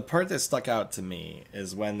 So the part that stuck out to me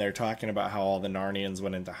is when they're talking about how all the Narnians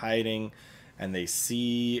went into hiding, and they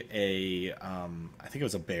see I think it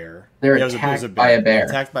was a bear. They're attacked by a bear.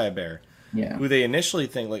 Attacked by a bear. Yeah. Who they initially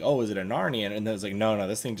think like, oh, is it a Narnian? And then it's like, no,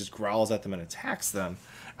 this thing just growls at them and attacks them.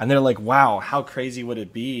 And they're like, wow, how crazy would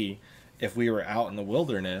it be if we were out in the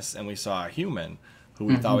wilderness and we saw a human who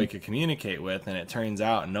we thought we could communicate with, and it turns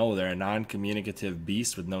out, no, they're a non-communicative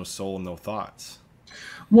beast with no soul and no thoughts.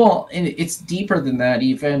 Well, and it's deeper than that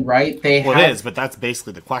even, right? It is, but that's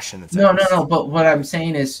basically the question. No. But what I'm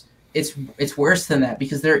saying is it's worse than that,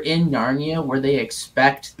 because they're in Narnia where they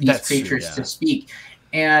expect these creatures to speak.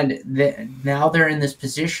 And now they're in this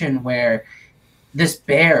position where this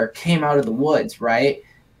bear came out of the woods, right?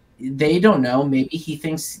 They don't know. Maybe he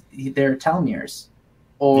thinks they're Telmirs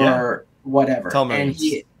or whatever.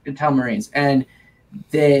 Telmarines. And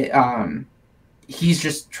he's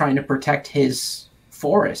just trying to protect his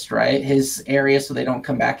forest, right? His area, so they don't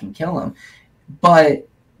come back and kill him. But,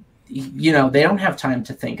 they don't have time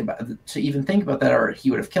to even think about that, or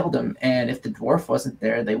he would have killed him. And if the dwarf wasn't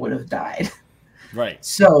there, they would have died. Right.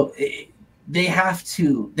 So they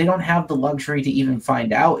don't have the luxury to even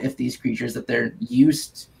find out if these creatures that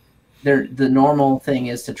the normal thing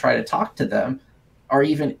is to try to talk to them are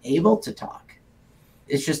even able to talk.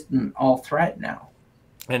 It's just all threat now.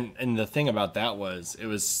 And the thing about that was, it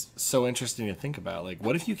was so interesting to think about. Like,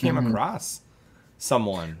 what if you came across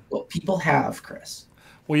someone? Well, people have, Chris.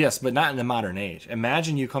 Well, yes, but not in the modern age.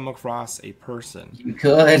 Imagine you come across a person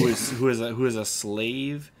who is a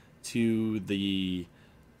slave to the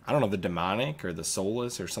demonic or the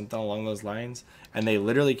soulless or something along those lines, and they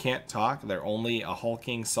literally can't talk. They're only a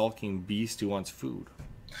hulking, sulking beast who wants food.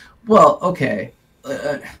 Well, okay.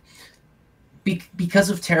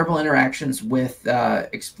 because of terrible interactions with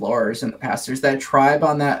explorers in the past. There's that tribe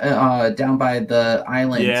on that down by the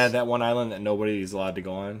island. Yeah, that one island that nobody's allowed to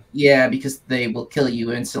go on. Yeah, because they will kill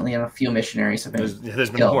you instantly, and a few missionaries have been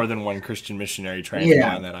There's been killed. more than one Christian missionary trying to go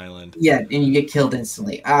on that island. Yeah, and you get killed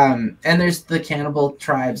instantly. And there's the cannibal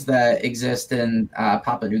tribes that exist in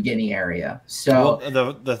Papua New Guinea area. So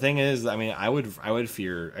the thing is, I mean, I would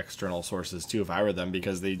fear external sources too if I were them,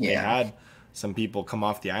 because they had some people come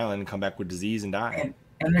off the island and come back with disease and die.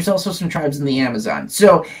 And there's also some tribes in the Amazon.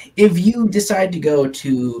 So if you decide to go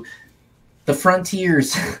to the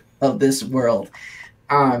frontiers of this world,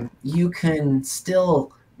 you can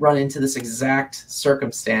still run into this exact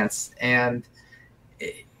circumstance. And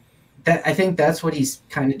I think that's what he's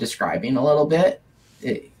kind of describing a little bit.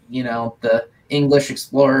 The English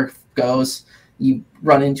explorer goes, you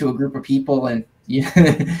run into a group of people, and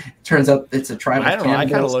turns out it's a tribe. I don't know. I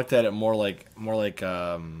kind of looked at it more like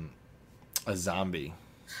a zombie.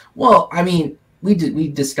 Well, I mean, we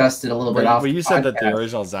discussed it a little bit off. Well, you said that the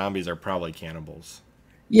original zombies are probably cannibals.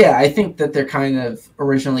 Yeah, I think that they're kind of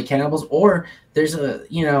originally cannibals, or there's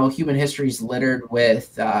human history is littered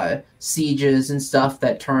with sieges and stuff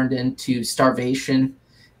that turned into starvation.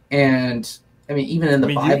 And I mean, even in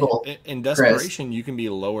the Bible, in desperation, Chris, you can be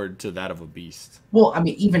lowered to that of a beast. Well, I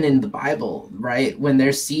mean, even in the Bible, right? When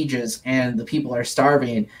there's sieges and the people are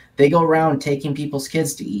starving, they go around taking people's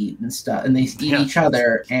kids to eat and stuff, and they eat each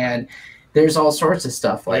other, and there's all sorts of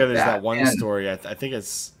stuff like that. There's that one story. I think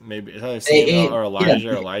it's either Samuel or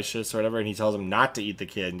Elijah or Elisha or whatever, and he tells them not to eat the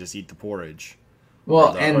kid and just eat the porridge.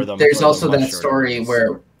 Well, there's also that story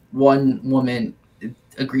where one woman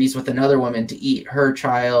agrees with another woman to eat her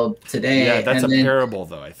child today. Yeah, that's a parable,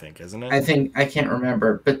 though, I think, isn't it? I can't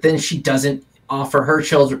remember, but then she doesn't offer her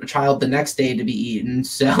child the next day to be eaten.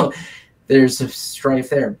 So there's a strife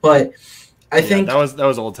there. But I think that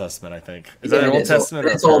was Old Testament. I think is that Old Testament?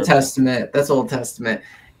 It's Old Testament. That's Old Testament.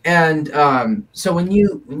 And so when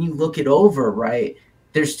you look it over, right,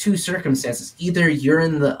 there's two circumstances. Either you're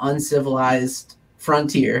in the uncivilized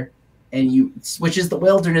frontier, which is the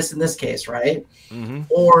wilderness in this case, right? Mm-hmm.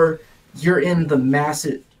 Or you're in the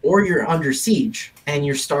massive, or you're under siege and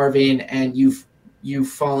you're starving, and you've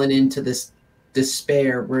fallen into this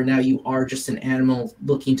despair where now you are just an animal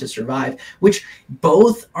looking to survive, which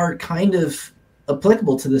both are kind of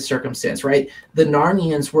applicable to this circumstance, right? The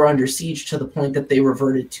Narnians were under siege to the point that they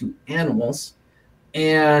reverted to animals,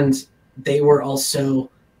 and they were also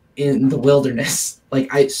in the wilderness,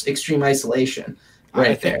 like extreme isolation.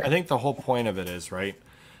 I think the whole point of it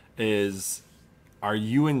is are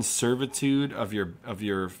you in servitude of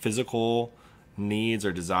your physical needs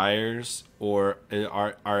or desires, or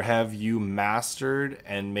have you mastered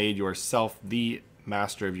and made yourself the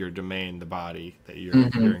master of your domain, the body that you're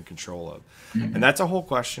in control of? Mm-hmm. And that's a whole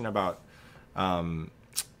question about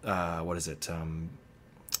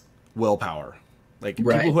willpower. Like,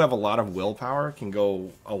 people who have a lot of willpower can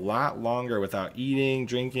go a lot longer without eating,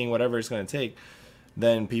 drinking, whatever it's going to take,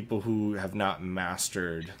 than people who have not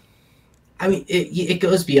mastered. I mean, it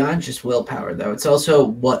goes beyond just willpower, though. It's also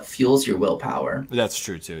what fuels your willpower. That's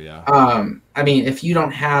true, too, yeah. I mean, if you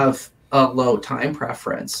don't have a low time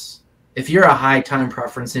preference, if you're a high time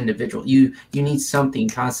preference individual, you need something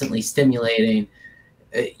constantly stimulating.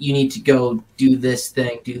 You need to go do this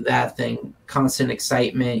thing, do that thing, constant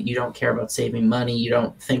excitement. You don't care about saving money. You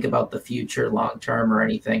don't think about the future long term or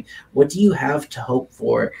anything. What do you have to hope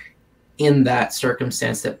for in that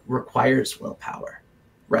circumstance that requires willpower,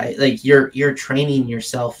 right? Like you're training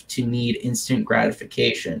yourself to need instant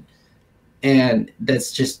gratification, and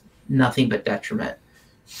that's just nothing but detriment.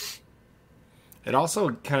 It also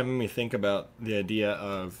kind of made me think about the idea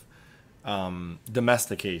of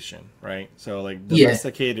domestication, right? So like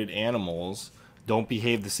domesticated animals don't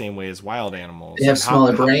behave the same way as wild animals. They have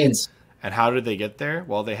smaller brains. And how did they get there?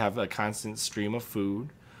 Well, they have a constant stream of food.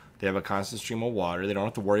 They have a constant stream of water. They don't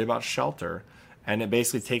have to worry about shelter. And it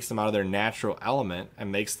basically takes them out of their natural element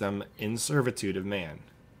and makes them in servitude of man.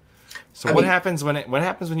 So what happens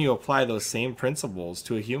when you apply those same principles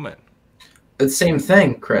to a human? The same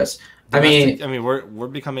thing, Chris. I mean, we're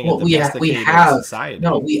becoming a domesticated society.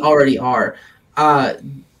 No, we already are.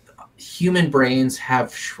 Human brains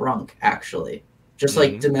have shrunk, actually. Just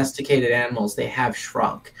like domesticated animals, they have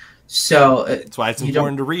shrunk. So that's why it's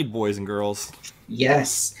important to read, boys and girls.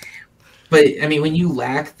 Yes. But, I mean, when you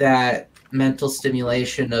lack that mental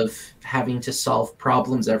stimulation of having to solve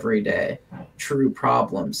problems every day, true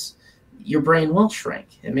problems, your brain will shrink.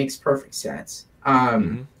 It makes perfect sense.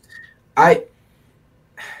 I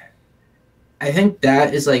think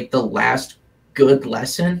that is like the last good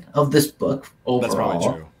lesson of this book overall. That's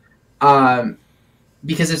probably true.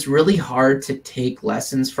 because it's really hard to take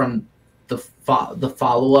lessons from the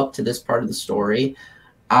follow-up to this part of the story.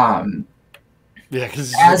 Yeah,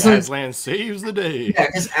 because Aslan saves the day. Yeah,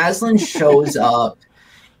 because Aslan shows up,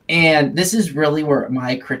 and this is really where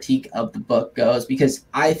my critique of the book goes, because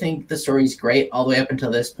I think the story's great all the way up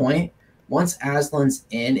until this point. Once Aslan's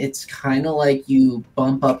in, it's kind of like you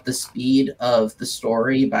bump up the speed of the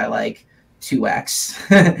story by like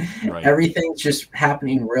 2x. Right. Everything's just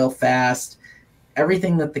happening real fast.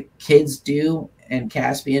 Everything that the kids do and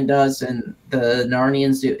Caspian does and the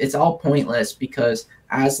Narnians do, it's all pointless because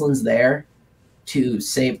Aslan's there to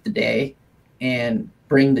save the day and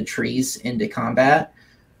bring the trees into combat.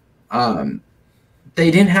 They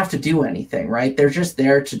didn't have to do anything, right? They're just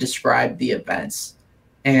there to describe the events.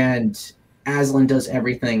 And Aslan does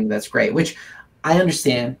everything that's great, which I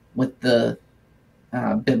understand with the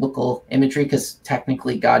biblical imagery, because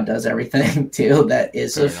technically God does everything too that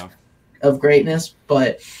is of greatness,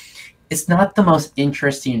 but it's not the most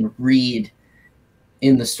interesting read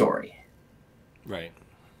in the story. Right.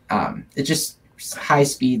 It just high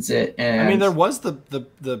speeds it. And I mean, there was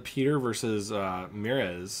the Peter versus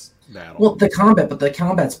Mirez battle. Well, the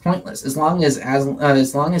combat's pointless as long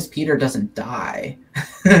as Peter doesn't die.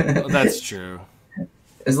 Well, that's true.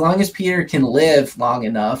 As long as Peter can live long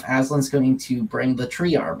enough, Aslan's going to bring the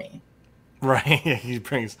tree army. Right. he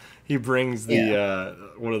brings the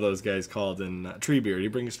one of those guys called in Treebeard. He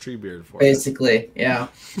brings Treebeard for basically. Yeah.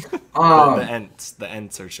 The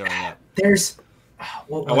Ents are showing up. I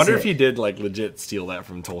wonder if he did like legit steal that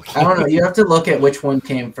from Tolkien. I don't know. You have to look at which one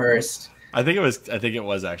came first. I think it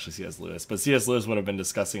was actually C.S. Lewis, but C.S. Lewis would have been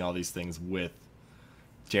discussing all these things with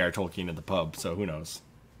J.R. Tolkien at the pub, so who knows?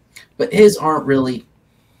 But his aren't really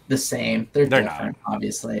the same. They're different, not.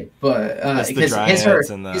 obviously. But his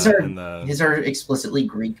are explicitly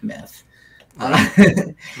Greek myth.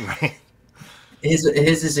 Right. Right. His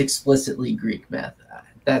is explicitly Greek myth.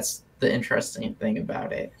 That's the interesting thing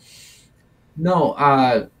about it.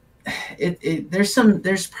 No,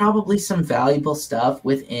 there's probably some valuable stuff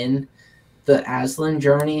within the Aslan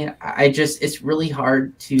journey. It's really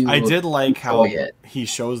hard to. I did like how he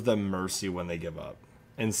shows them mercy when they give up,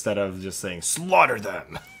 instead of just saying slaughter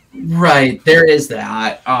them. Right, there is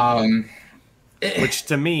that. Which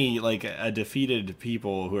to me, like a defeated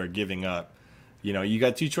people who are giving up, you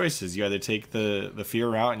got two choices. You either take the fear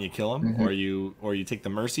route and you kill them, mm-hmm. or you take the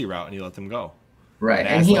mercy route and you let them go. Right,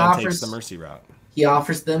 and he takes the mercy route. He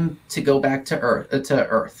offers them to go back to our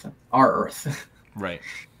Earth, right,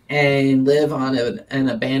 and live on an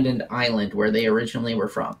abandoned island where they originally were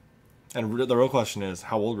from. And the real question is,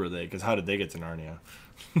 how old were they? Because how did they get to Narnia?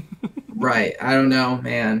 Right, I don't know,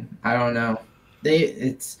 man. I don't know.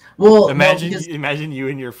 Imagine you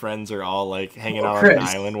and your friends are all like hanging out on an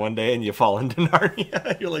island one day and you fall into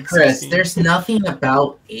Narnia. You're like, Chris, 16. There's nothing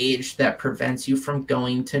about age that prevents you from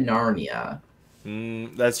going to Narnia.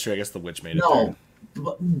 That's true. I guess the witch made it. No,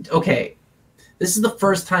 okay. This is the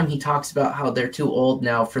first time he talks about how they're too old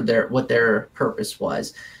now for what their purpose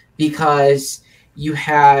was, because you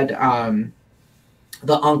had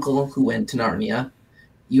the uncle who went to Narnia,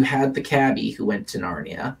 you had the cabbie who went to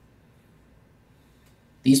Narnia.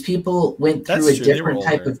 These people went through a different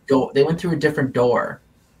type of door. They went through a different door.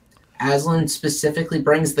 Aslan specifically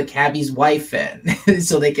brings the cabbie's wife in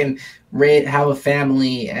so they can have a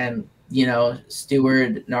family and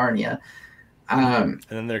steward Narnia. And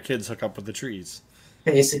then their kids hook up with the trees.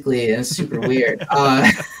 Basically, it's super weird.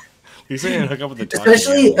 You're saying hook up with the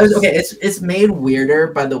especially okay. It's made weirder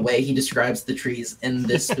by the way he describes the trees in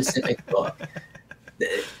this specific book.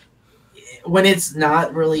 When it's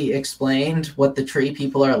not really explained what the tree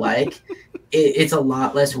people are like, it's a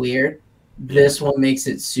lot less weird. This one makes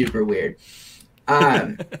it super weird.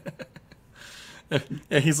 Yeah,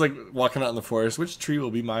 he's like walking out in the forest. Which tree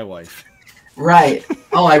will be my wife? Right.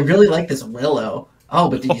 Oh, I really like this willow. Oh,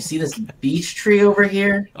 but did you see this beech tree over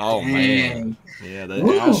here? Oh, dang. Man. Yeah, the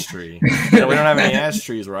ash tree. Yeah, we don't have any ash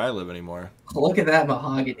trees where I live anymore. Look at that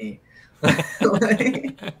mahogany.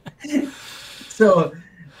 So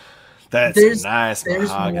there's nice There's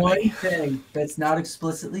mahogany. One thing that's not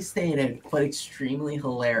explicitly stated, but extremely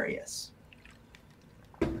hilarious.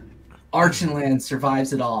 Archenland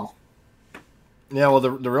survives it all. Yeah, well,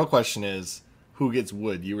 the real question is, who gets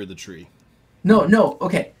wood, you or the tree? No,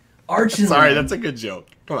 okay. Archenland. Sorry, that's a good joke.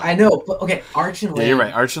 Come on. I know, but okay, Archenland. Yeah, you're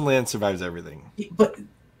right. Archenland survives everything. But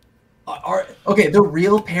the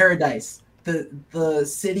real paradise, the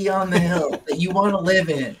city on the hill that you want to live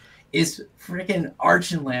in, is freaking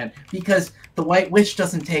Archenland, because the White Witch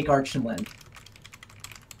doesn't take Archenland.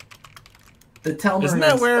 The Telmarines Isn't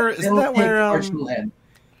that where Archenland?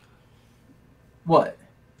 What?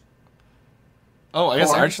 Oh, I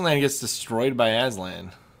guess Or- Archenland gets destroyed by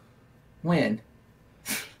Aslan. When?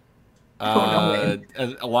 No,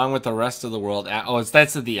 Along with the rest of the world.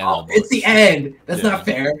 That's at the end of the book. It's the end. That's Yeah. not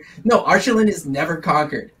fair. No, Archenland is never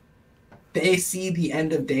conquered. They see the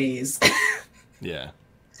end of days. Yeah,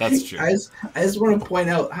 that's true. I just want to point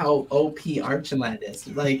out how OP Archenland is.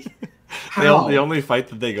 Like, how? The only fight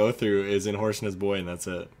that they go through is in Horse and His Boy, and that's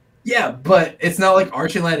it. Yeah, but it's not like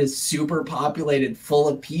Archenland is super populated, full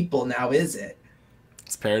of people now, is it?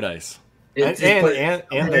 It's paradise. It's,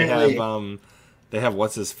 And they have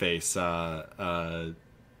what's his face, Tom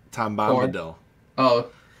Bombadil. Oh,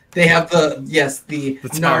 they have the Tom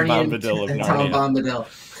Narnian Bombadil of and Narnia. Tom Bombadil.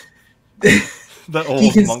 The old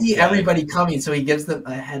He can monk see guy. everybody coming, so he gives them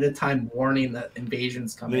ahead of time warning that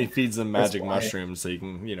invasion's And then coming. he feeds them magic That's why. mushrooms so you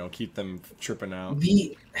can, keep them tripping out.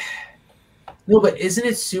 No, but isn't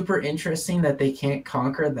it super interesting that they can't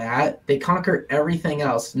conquer that? They conquer everything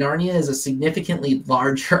else. Narnia is a significantly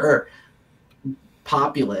larger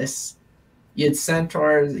populace. You had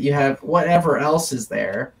centaurs, you have whatever else is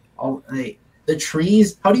there. The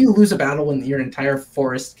trees. How do you lose a battle when your entire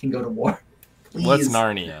forest can go to war? Please. What's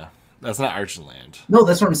Narnia? That's not Archenland. No,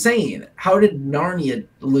 that's what I'm saying. How did Narnia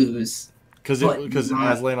lose? Because not-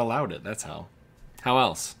 Aslan allowed it. That's how. How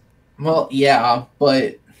else? Well, yeah,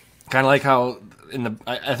 but Kind of like how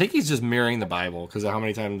I think he's just mirroring the Bible because of how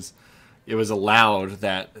many times it was allowed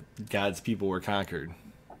that God's people were conquered.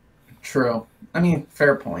 true. I mean,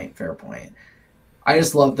 fair point. I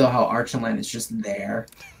just love though how Archenland is just there.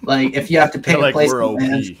 Like, if you have to pick a place we're to OP.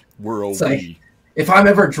 land, We're OP. it's like, if I'm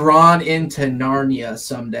ever drawn into Narnia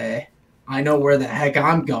someday, I know where the heck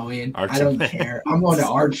I'm going. I don't Archenland. care. I'm going to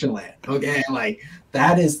Archenland. Okay, like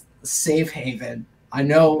that is safe haven. I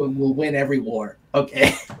know we'll win every war.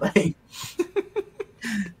 Okay, like.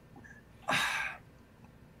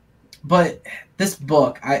 But this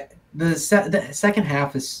book, the second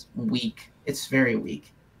half is weak. It's very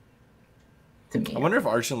weak to me. I wonder if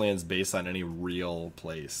Archenland's based on any real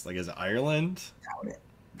place. Like, is it Ireland? Doubt it.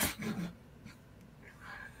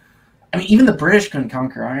 I mean, even the British couldn't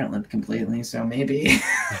conquer Ireland completely, so maybe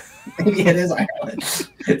maybe it is Ireland.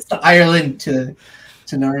 It's the Ireland to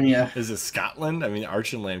Narnia. Is it Scotland? I mean,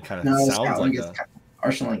 Archenland kind of No, sounds Scotland like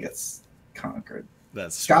Archenland gets conquered.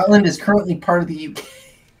 that's Scotland is currently part of the UK.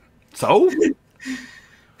 So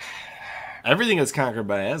everything is conquered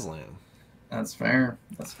by Aslan. That's fair.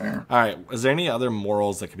 All right. Is there any other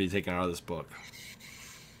morals that could be taken out of this book?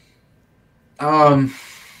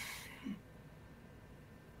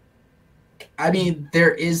 I mean,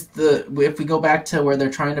 there is if we go back to where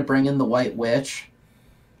they're trying to bring in the White Witch,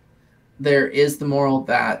 there is the moral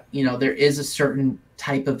that, there is a certain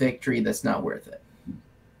type of victory that's not worth it.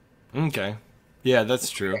 Okay. Yeah, that's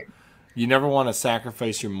true. You never want to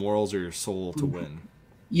sacrifice your morals or your soul to win.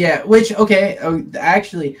 Yeah, which, okay,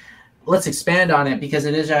 actually, let's expand on it because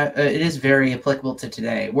it is very applicable to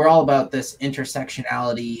today. We're all about this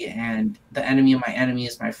intersectionality and the enemy of my enemy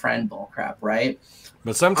is my friend bullcrap, right?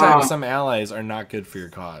 But sometimes some allies are not good for your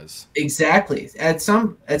cause. Exactly. At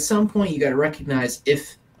some point, you got to recognize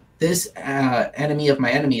if this enemy of my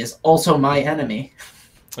enemy is also my enemy.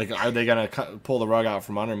 Like, are they going to pull the rug out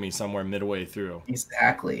from under me somewhere midway through?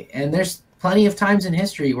 Exactly. And there's plenty of times in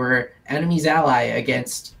history where enemies ally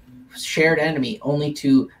against shared enemy only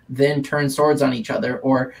to then turn swords on each other,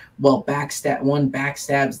 or one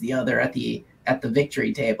backstabs the other at the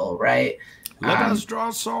victory table, right? Let us draw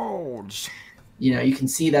swords. You can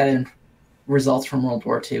see that in results from World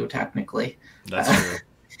War II, technically. That's true.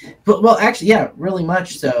 But, well, actually, yeah, really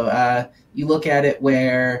much so. You look at it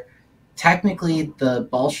where technically the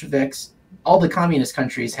Bolsheviks, all the communist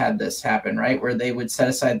countries had this happen, right? Where they would set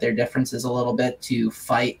aside their differences a little bit to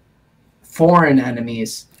fight foreign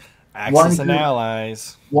enemies. Axis and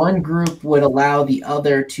allies. One group would allow the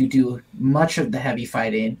other to do much of the heavy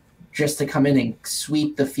fighting just to come in and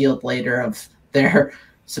sweep the field later of their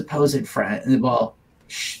supposed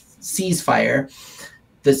ceasefire.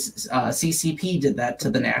 This CCP did that to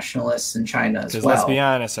the nationalists in China as well. Because let's be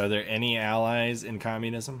honest, are there any allies in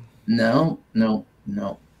communism? No.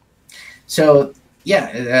 So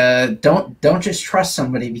yeah, don't just trust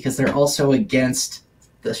somebody because they're also against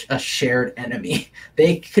a shared enemy.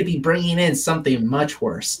 They could be bringing in something much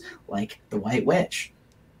worse, like the White Witch,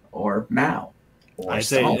 or Mao. Or I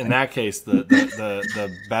say Stalin. in that case,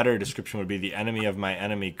 the better description would be the enemy of my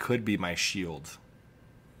enemy could be my shield.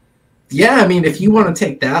 Yeah, I mean, if you want to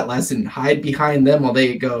take that lesson, hide behind them while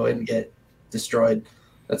they go and get destroyed.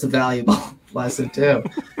 That's a valuable lesson too.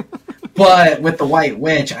 But with the White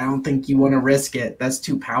Witch, I don't think you want to risk it. That's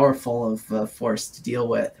too powerful of a force to deal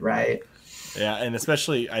with, right? Yeah, and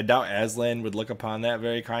especially, I doubt Aslan would look upon that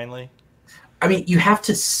very kindly. I mean, you have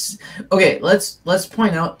to. Okay, let's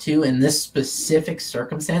point out too. In this specific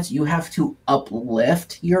circumstance, you have to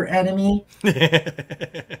uplift your enemy.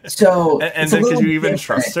 So and then could you even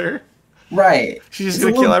trust her? Right. She's just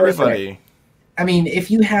gonna kill everybody. I mean, if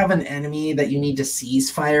you have an enemy that you need to cease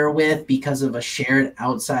fire with because of a shared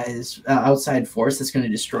outside force that's going to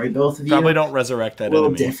destroy both of you, probably don't resurrect that enemy. A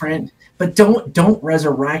little different, but don't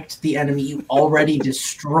resurrect the enemy you already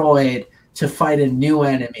destroyed to fight a new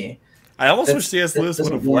enemy. I almost wish C.S. Lewis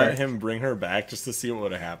would have let him bring her back just to see what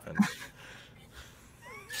would have happened.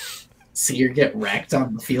 See her get wrecked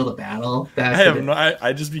on the field of battle.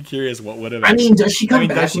 I'd just be curious what would have. I mean, does she come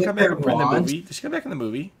back? Does she come back in the movie? Does she come back in the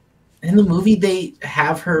movie? In the movie, they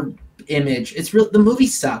have her image. It's real. The movie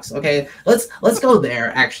sucks. Okay, let's go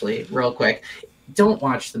there. Actually, real quick, don't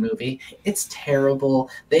watch the movie. It's terrible.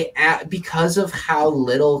 Because of how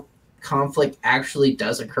little conflict actually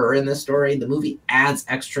does occur in this story, the movie adds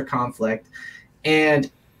extra conflict, and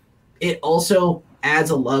it also adds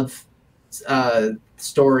a love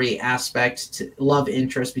story aspect to love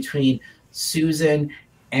interest between Susan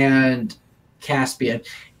and Caspian.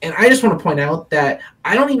 And I just want to point out that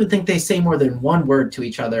I don't even think they say more than one word to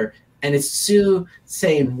each other, and it's Sue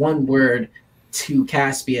saying one word to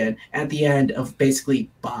Caspian at the end of basically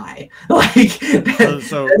bye. Like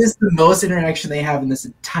that is the most interaction they have in this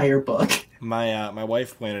entire book. My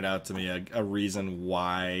wife pointed out to me a reason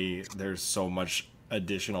why there's so much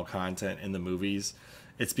additional content in the movies.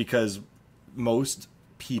 It's because most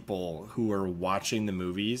people who are watching the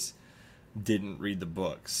movies didn't read the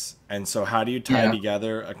books, and so how do you tie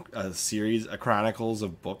together a series, a chronicles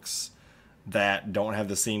of books that don't have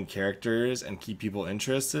the same characters and keep people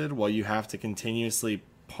interested? Well, you have to continuously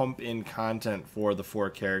pump in content for the 4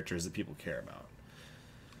 characters that people care about.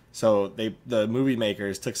 So the movie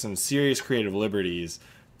makers took some serious creative liberties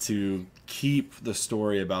to keep the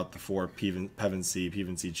story about the 4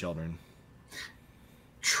 Pevensey children.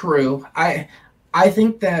 True. I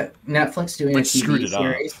think that Netflix doing a TV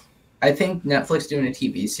series. I think Netflix doing a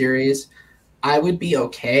TV series, I would be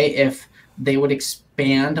okay if they would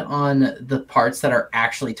expand on the parts that are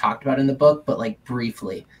actually talked about in the book, but like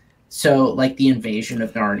briefly. So like the invasion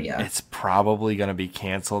of Narnia. It's probably going to be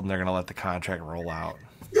canceled and they're going to let the contract roll out.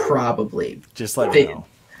 Probably. Just let me know.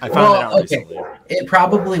 I found that out recently. It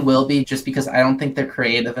probably will be, just because I don't think they're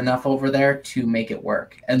creative enough over there to make it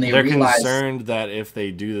work. And they're concerned that if they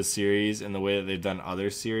do the series in the way that they've done other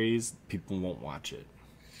series, people won't watch it.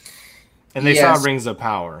 And they saw Rings of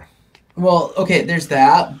Power. Well, okay, there's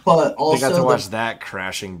that, but also... They got to watch that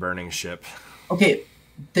crashing, burning ship. Okay,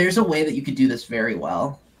 there's a way that you could do this very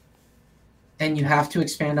well. And you have to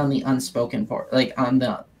expand on the unspoken part, like on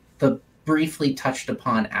the briefly touched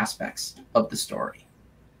upon aspects of the story.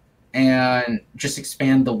 And just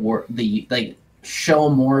expand show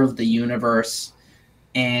more of the universe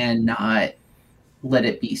and not let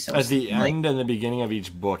it be so... At the end and the beginning of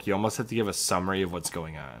each book, you almost have to give a summary of what's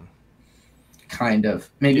going on. Kind of.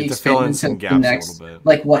 Maybe to fill in some gaps a little bit.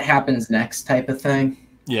 Like what happens next type of thing.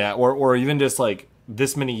 Yeah, or even just like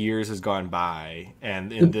this many years has gone by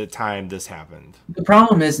and in the time this happened. The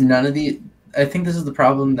problem is I think this is the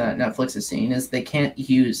problem that Netflix is seeing, is they can't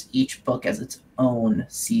use each book as its own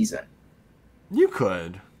season. You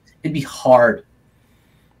could. It'd be hard.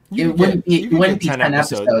 It wouldn't be 10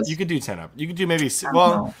 episodes. You could do 10 up. You could do maybe...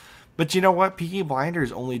 Well... But you know what? Peaky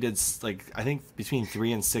Blinders only did I think between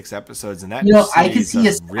 3 and 6 episodes, and that I could see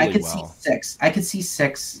six. I could see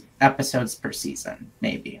 6 episodes per season,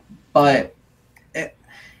 maybe. But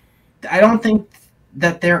I don't think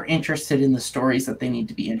that they're interested in the stories that they need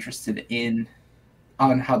to be interested in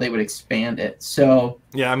on how they would expand it. So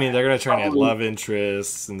yeah, I mean they're gonna try and add love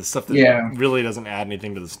interests and the stuff that really doesn't add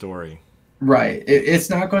anything to the story. Right. It's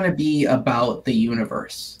not going to be about the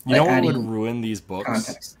universe. You know what would ruin these books?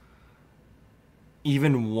 Context.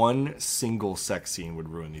 Even one single sex scene would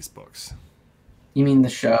ruin these books. You mean the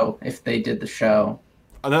show? If they did the show,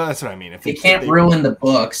 that's what I mean. If they can't ruin the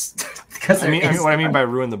books, because what I mean by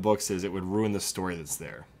ruin the books is it would ruin the story that's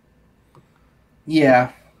there.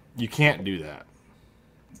 Yeah, you can't do that.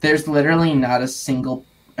 There's literally not a single.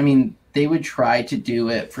 I mean, they would try to do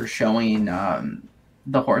it for showing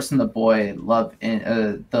the horse and the boy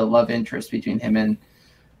the love interest between him and.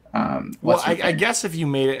 I guess if you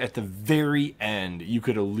made it at the very end, you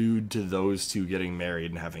could allude to those two getting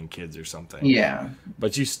married and having kids or something. Yeah.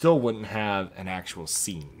 But you still wouldn't have an actual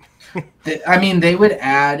scene. I mean, they would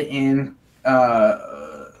add in...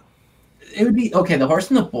 it would be... Okay, The Horse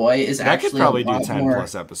and the Boy is that actually could probably do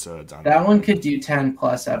 10-plus episodes. On that one could do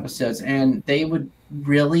 10-plus episodes, and they would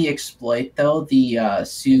really exploit, though, the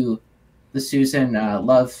Susan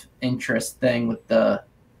love interest thing with the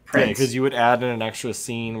Prince. because you would add in an extra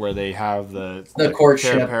scene where they have the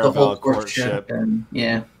courtship, the whole courtship, and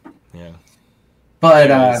yeah.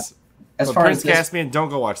 But Anyways, as far Prince as this, Caspian, don't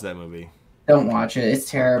go watch that movie. don't watch it. It's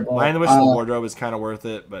terrible. Lion, the Witch, and the Wardrobe is kind of worth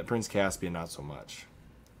it, but Prince Caspian, not so much.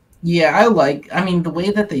 Yeah, I mean, the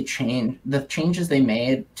way that they the changes they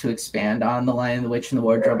made to expand on the Lion, the Witch, and the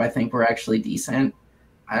Wardrobe, I think were actually decent.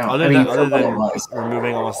 Other than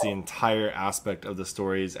removing almost the entire aspect of the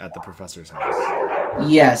stories at the professor's house.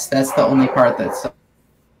 Yes, that's the only part that's.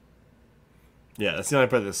 Yeah, that's the only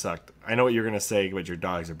part that sucked. I know what you're gonna say, but your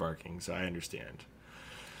dogs are barking, so I understand.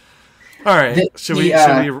 All right, should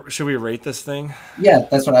we rate this thing? Yeah,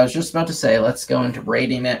 that's what I was just about to say. Let's go into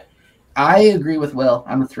rating it. I agree with Will.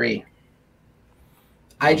 I'm a 3.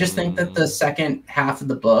 I just think that the second half of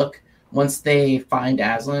the book, once they find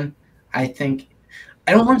Aslan, I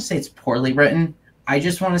don't want to say it's poorly written. I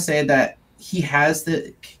just want to say that he has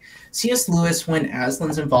C.S. Lewis, when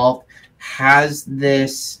Aslan's involved, has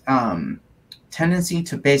this tendency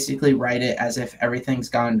to basically write it as if everything's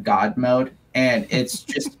gone God mode, and it's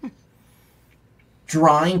just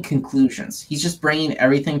drawing conclusions. He's just bringing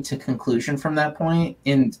everything to conclusion from that point,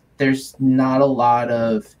 and there's not a lot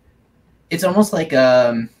of. It's almost like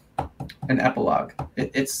an epilogue.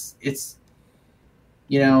 It's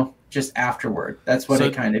just afterward. That's what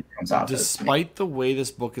it kind of comes off. Despite the way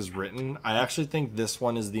this book is written, I actually think this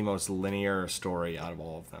one is the most linear story out of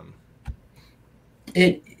all of them.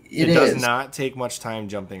 It does not take much time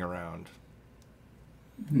jumping around.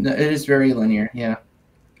 No, it is very linear, yeah.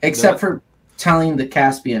 Except for telling the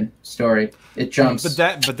Caspian story. It jumps.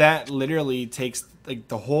 But that literally takes, like,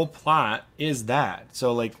 the whole plot is that.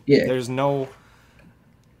 So, like, there's no...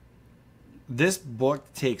 This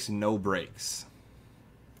book takes no breaks.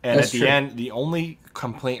 And at the end, the only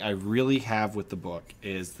complaint I really have with the book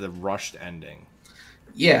is the rushed ending.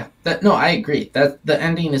 Yeah, I agree. That the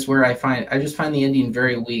ending is where I just find the ending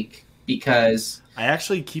very weak, because I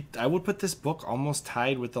would put this book almost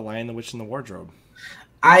tied with The Lion, the Witch, and the Wardrobe.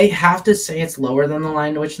 I have to say it's lower than The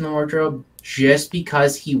Lion, the Witch, and the Wardrobe, just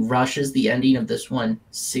because he rushes the ending of this one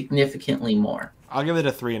significantly more. I'll give it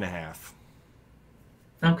a 3.5.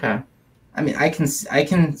 Okay. I mean, I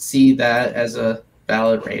can see that as a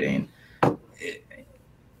valid rating.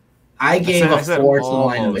 I gave a 4 to The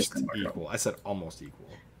Lion, the Witch, and the Wardrobe. I said almost equal.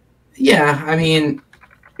 Yeah, I mean,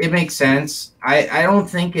 it makes sense. I don't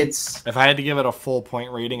think it's... If I had to give it a full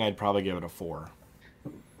point rating, I'd probably give it a 4.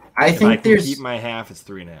 If I can keep my half, it's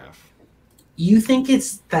 3.5. You think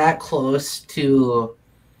it's that close to...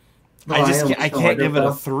 I can't give it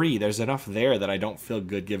a 3. There's enough there that I don't feel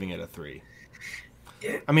good giving it a 3.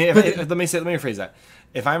 I mean, let me rephrase that.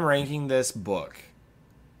 If I'm ranking this book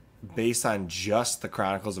based on just the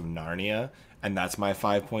Chronicles of Narnia, and that's my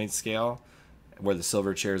 5-point scale, where the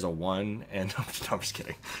silver chair is a 1, and no, I'm just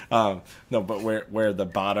kidding. No, but where the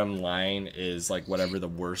bottom line is like whatever the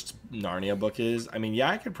worst Narnia book is. I mean, yeah,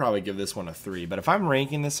 I could probably give this one a 3, but if I'm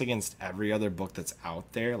ranking this against every other book that's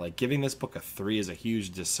out there, like, giving this book a 3 is a huge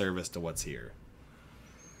disservice to what's here.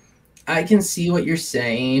 I can see what you're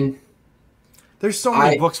saying. There's so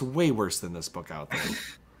many books way worse than this book out there.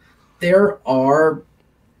 There are,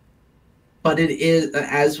 but it is,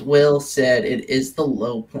 as Will said, it is the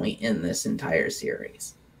low point in this entire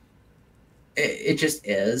series. It just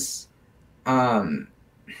is. I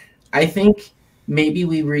think maybe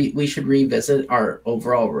we should revisit our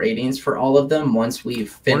overall ratings for all of them once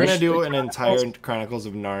we've finished. We're gonna do an entire Chronicles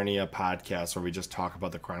of Narnia podcast where we just talk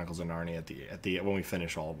about the Chronicles of Narnia at the when we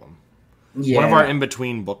finish all of them. Yeah. One of our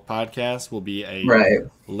in-between book podcasts will be a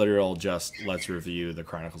literal just let's review the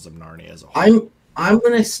Chronicles of Narnia as a whole. I'm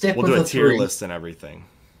gonna stick with a 3. We'll do a tier list and everything.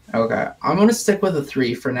 Okay, I'm gonna stick with a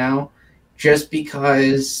 3 for now, just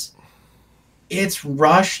because it's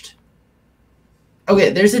rushed.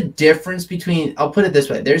 Okay, there's a difference between. I'll put it this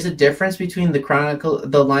way: there's a difference between the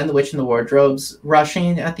Lion, the Witch, and the Wardrobe's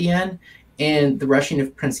rushing at the end, and the rushing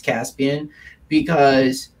of Prince Caspian,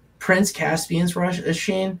 because Prince Caspian's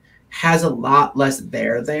rushing has a lot less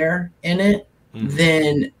there in it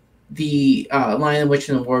than the Lion, the Witch,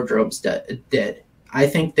 and the Wardrobes did. I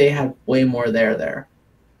think they had way more there.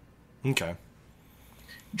 Okay.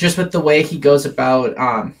 Just with the way he goes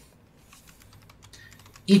about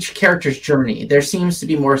each character's journey, there seems to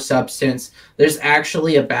be more substance. There's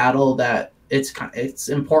actually a battle that it's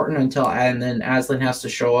important and then Aslan has to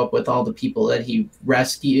show up with all the people that he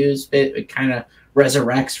rescues. It kind of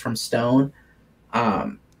resurrects from stone.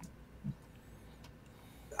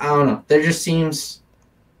 I don't know. There just seems...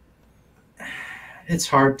 It's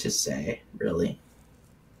hard to say, really.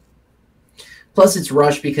 Plus, it's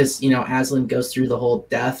rushed because, Aslan goes through the whole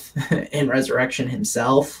death and resurrection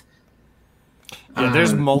himself. Yeah,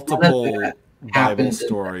 there's multiple Bible happens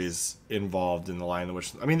stories involved in The Lion, the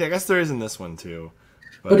Witch. I mean, I guess there is in this one too.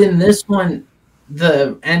 But in this one,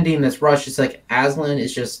 the ending that's rushed, it's like Aslan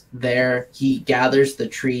is just there. He gathers the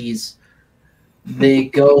trees. They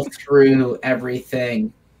go through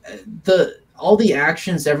everything. All the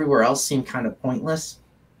actions everywhere else seem kind of pointless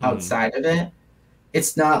outside of it.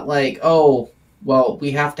 It's not like, oh, well,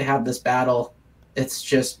 we have to have this battle. It's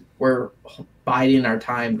just we're biding our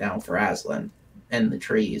time now for Aslan and the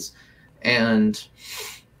trees. And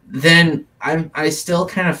then I still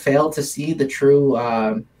kind of fail to see the true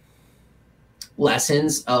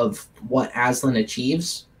lessons of what Aslan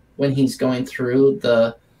achieves when he's going through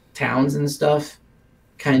the towns and stuff,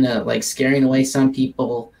 kind of like scaring away some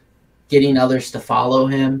people, getting others to follow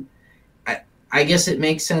him. I guess it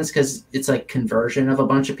makes sense because it's like conversion of a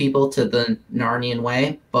bunch of people to the Narnian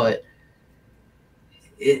way, but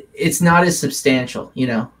it's not as substantial, you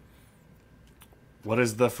know? What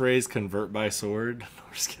is the phrase? Convert by sword?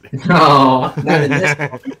 I'm just kidding. No, not in this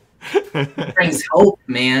one. He brings hope,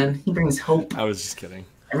 man. He brings hope. I was just kidding.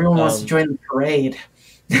 Everyone wants to join the parade.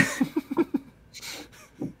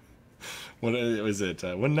 What was it?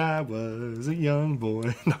 When I was a young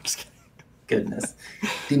boy. No, I'm just kidding. Goodness.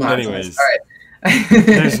 Anyways. All right.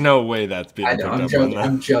 There's no way that's being picked up on that.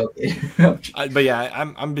 I'm joking. But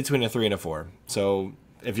yeah, I'm between a 3 and a 4. So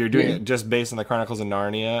if you're doing it just based on the Chronicles of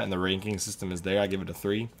Narnia and the ranking system is there, I give it a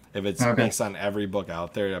 3. If it's based on every book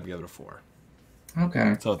out there, I'll give it a 4.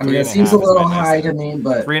 Okay. So I mean, it seems a little high to me,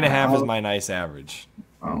 but 3.5 is my nice average.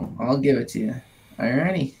 Oh, I'll give it to you.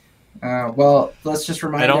 Alrighty. Well, let's just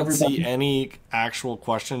remind everybody. I don't see any actual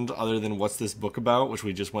questions other than what's this book about, which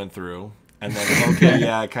we just went through. And then,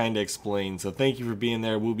 I kind of explained. So thank you for being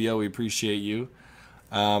there, Wubio. We appreciate you.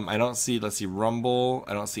 I don't see, let's see, Rumble.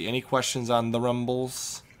 I don't see any questions on the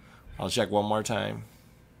Rumbles. I'll check one more time.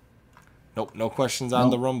 Nope, no questions on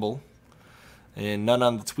the Rumble. And none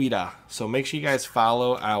on the Twitter. So make sure you guys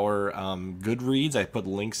follow our Goodreads. I put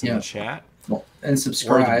links in the chat. Well, and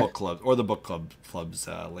subscribe. Or the book club's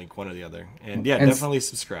link, one or the other. And definitely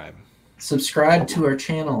subscribe. Subscribe to our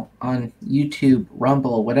channel on YouTube,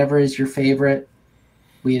 Rumble, whatever is your favorite.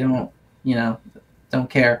 We don't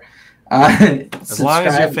care. As long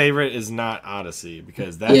as your favorite is not Odyssey,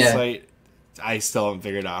 because that site, I still haven't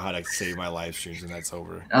figured out how to save my live streams, and that's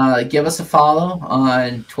over. Give us a follow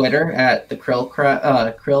on Twitter at the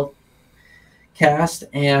CHRILLCAST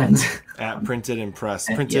and at Printed and Pressed.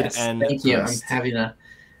 Thank you. I'm having a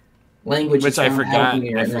language. Which I forgot.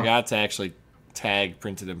 I forgot to actually tag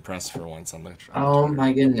Printed and Pressed for once on the. Oh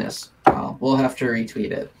my goodness! We'll have to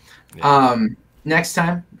retweet it. Yeah. Next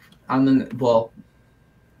time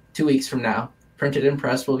 2 weeks from now, Printed and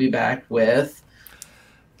Pressed will be back with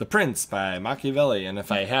The Prince by Machiavelli. And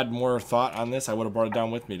if I had more thought on this, I would have brought it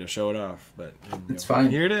down with me to show it off. But it's fine.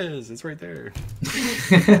 Here it is. It's right there.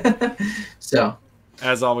 So,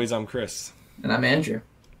 as always, I'm Chris. And I'm Andrew.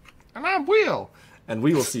 And I'm Will. And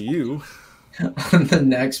we will see you on the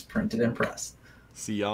next Printed and Pressed. See y'all.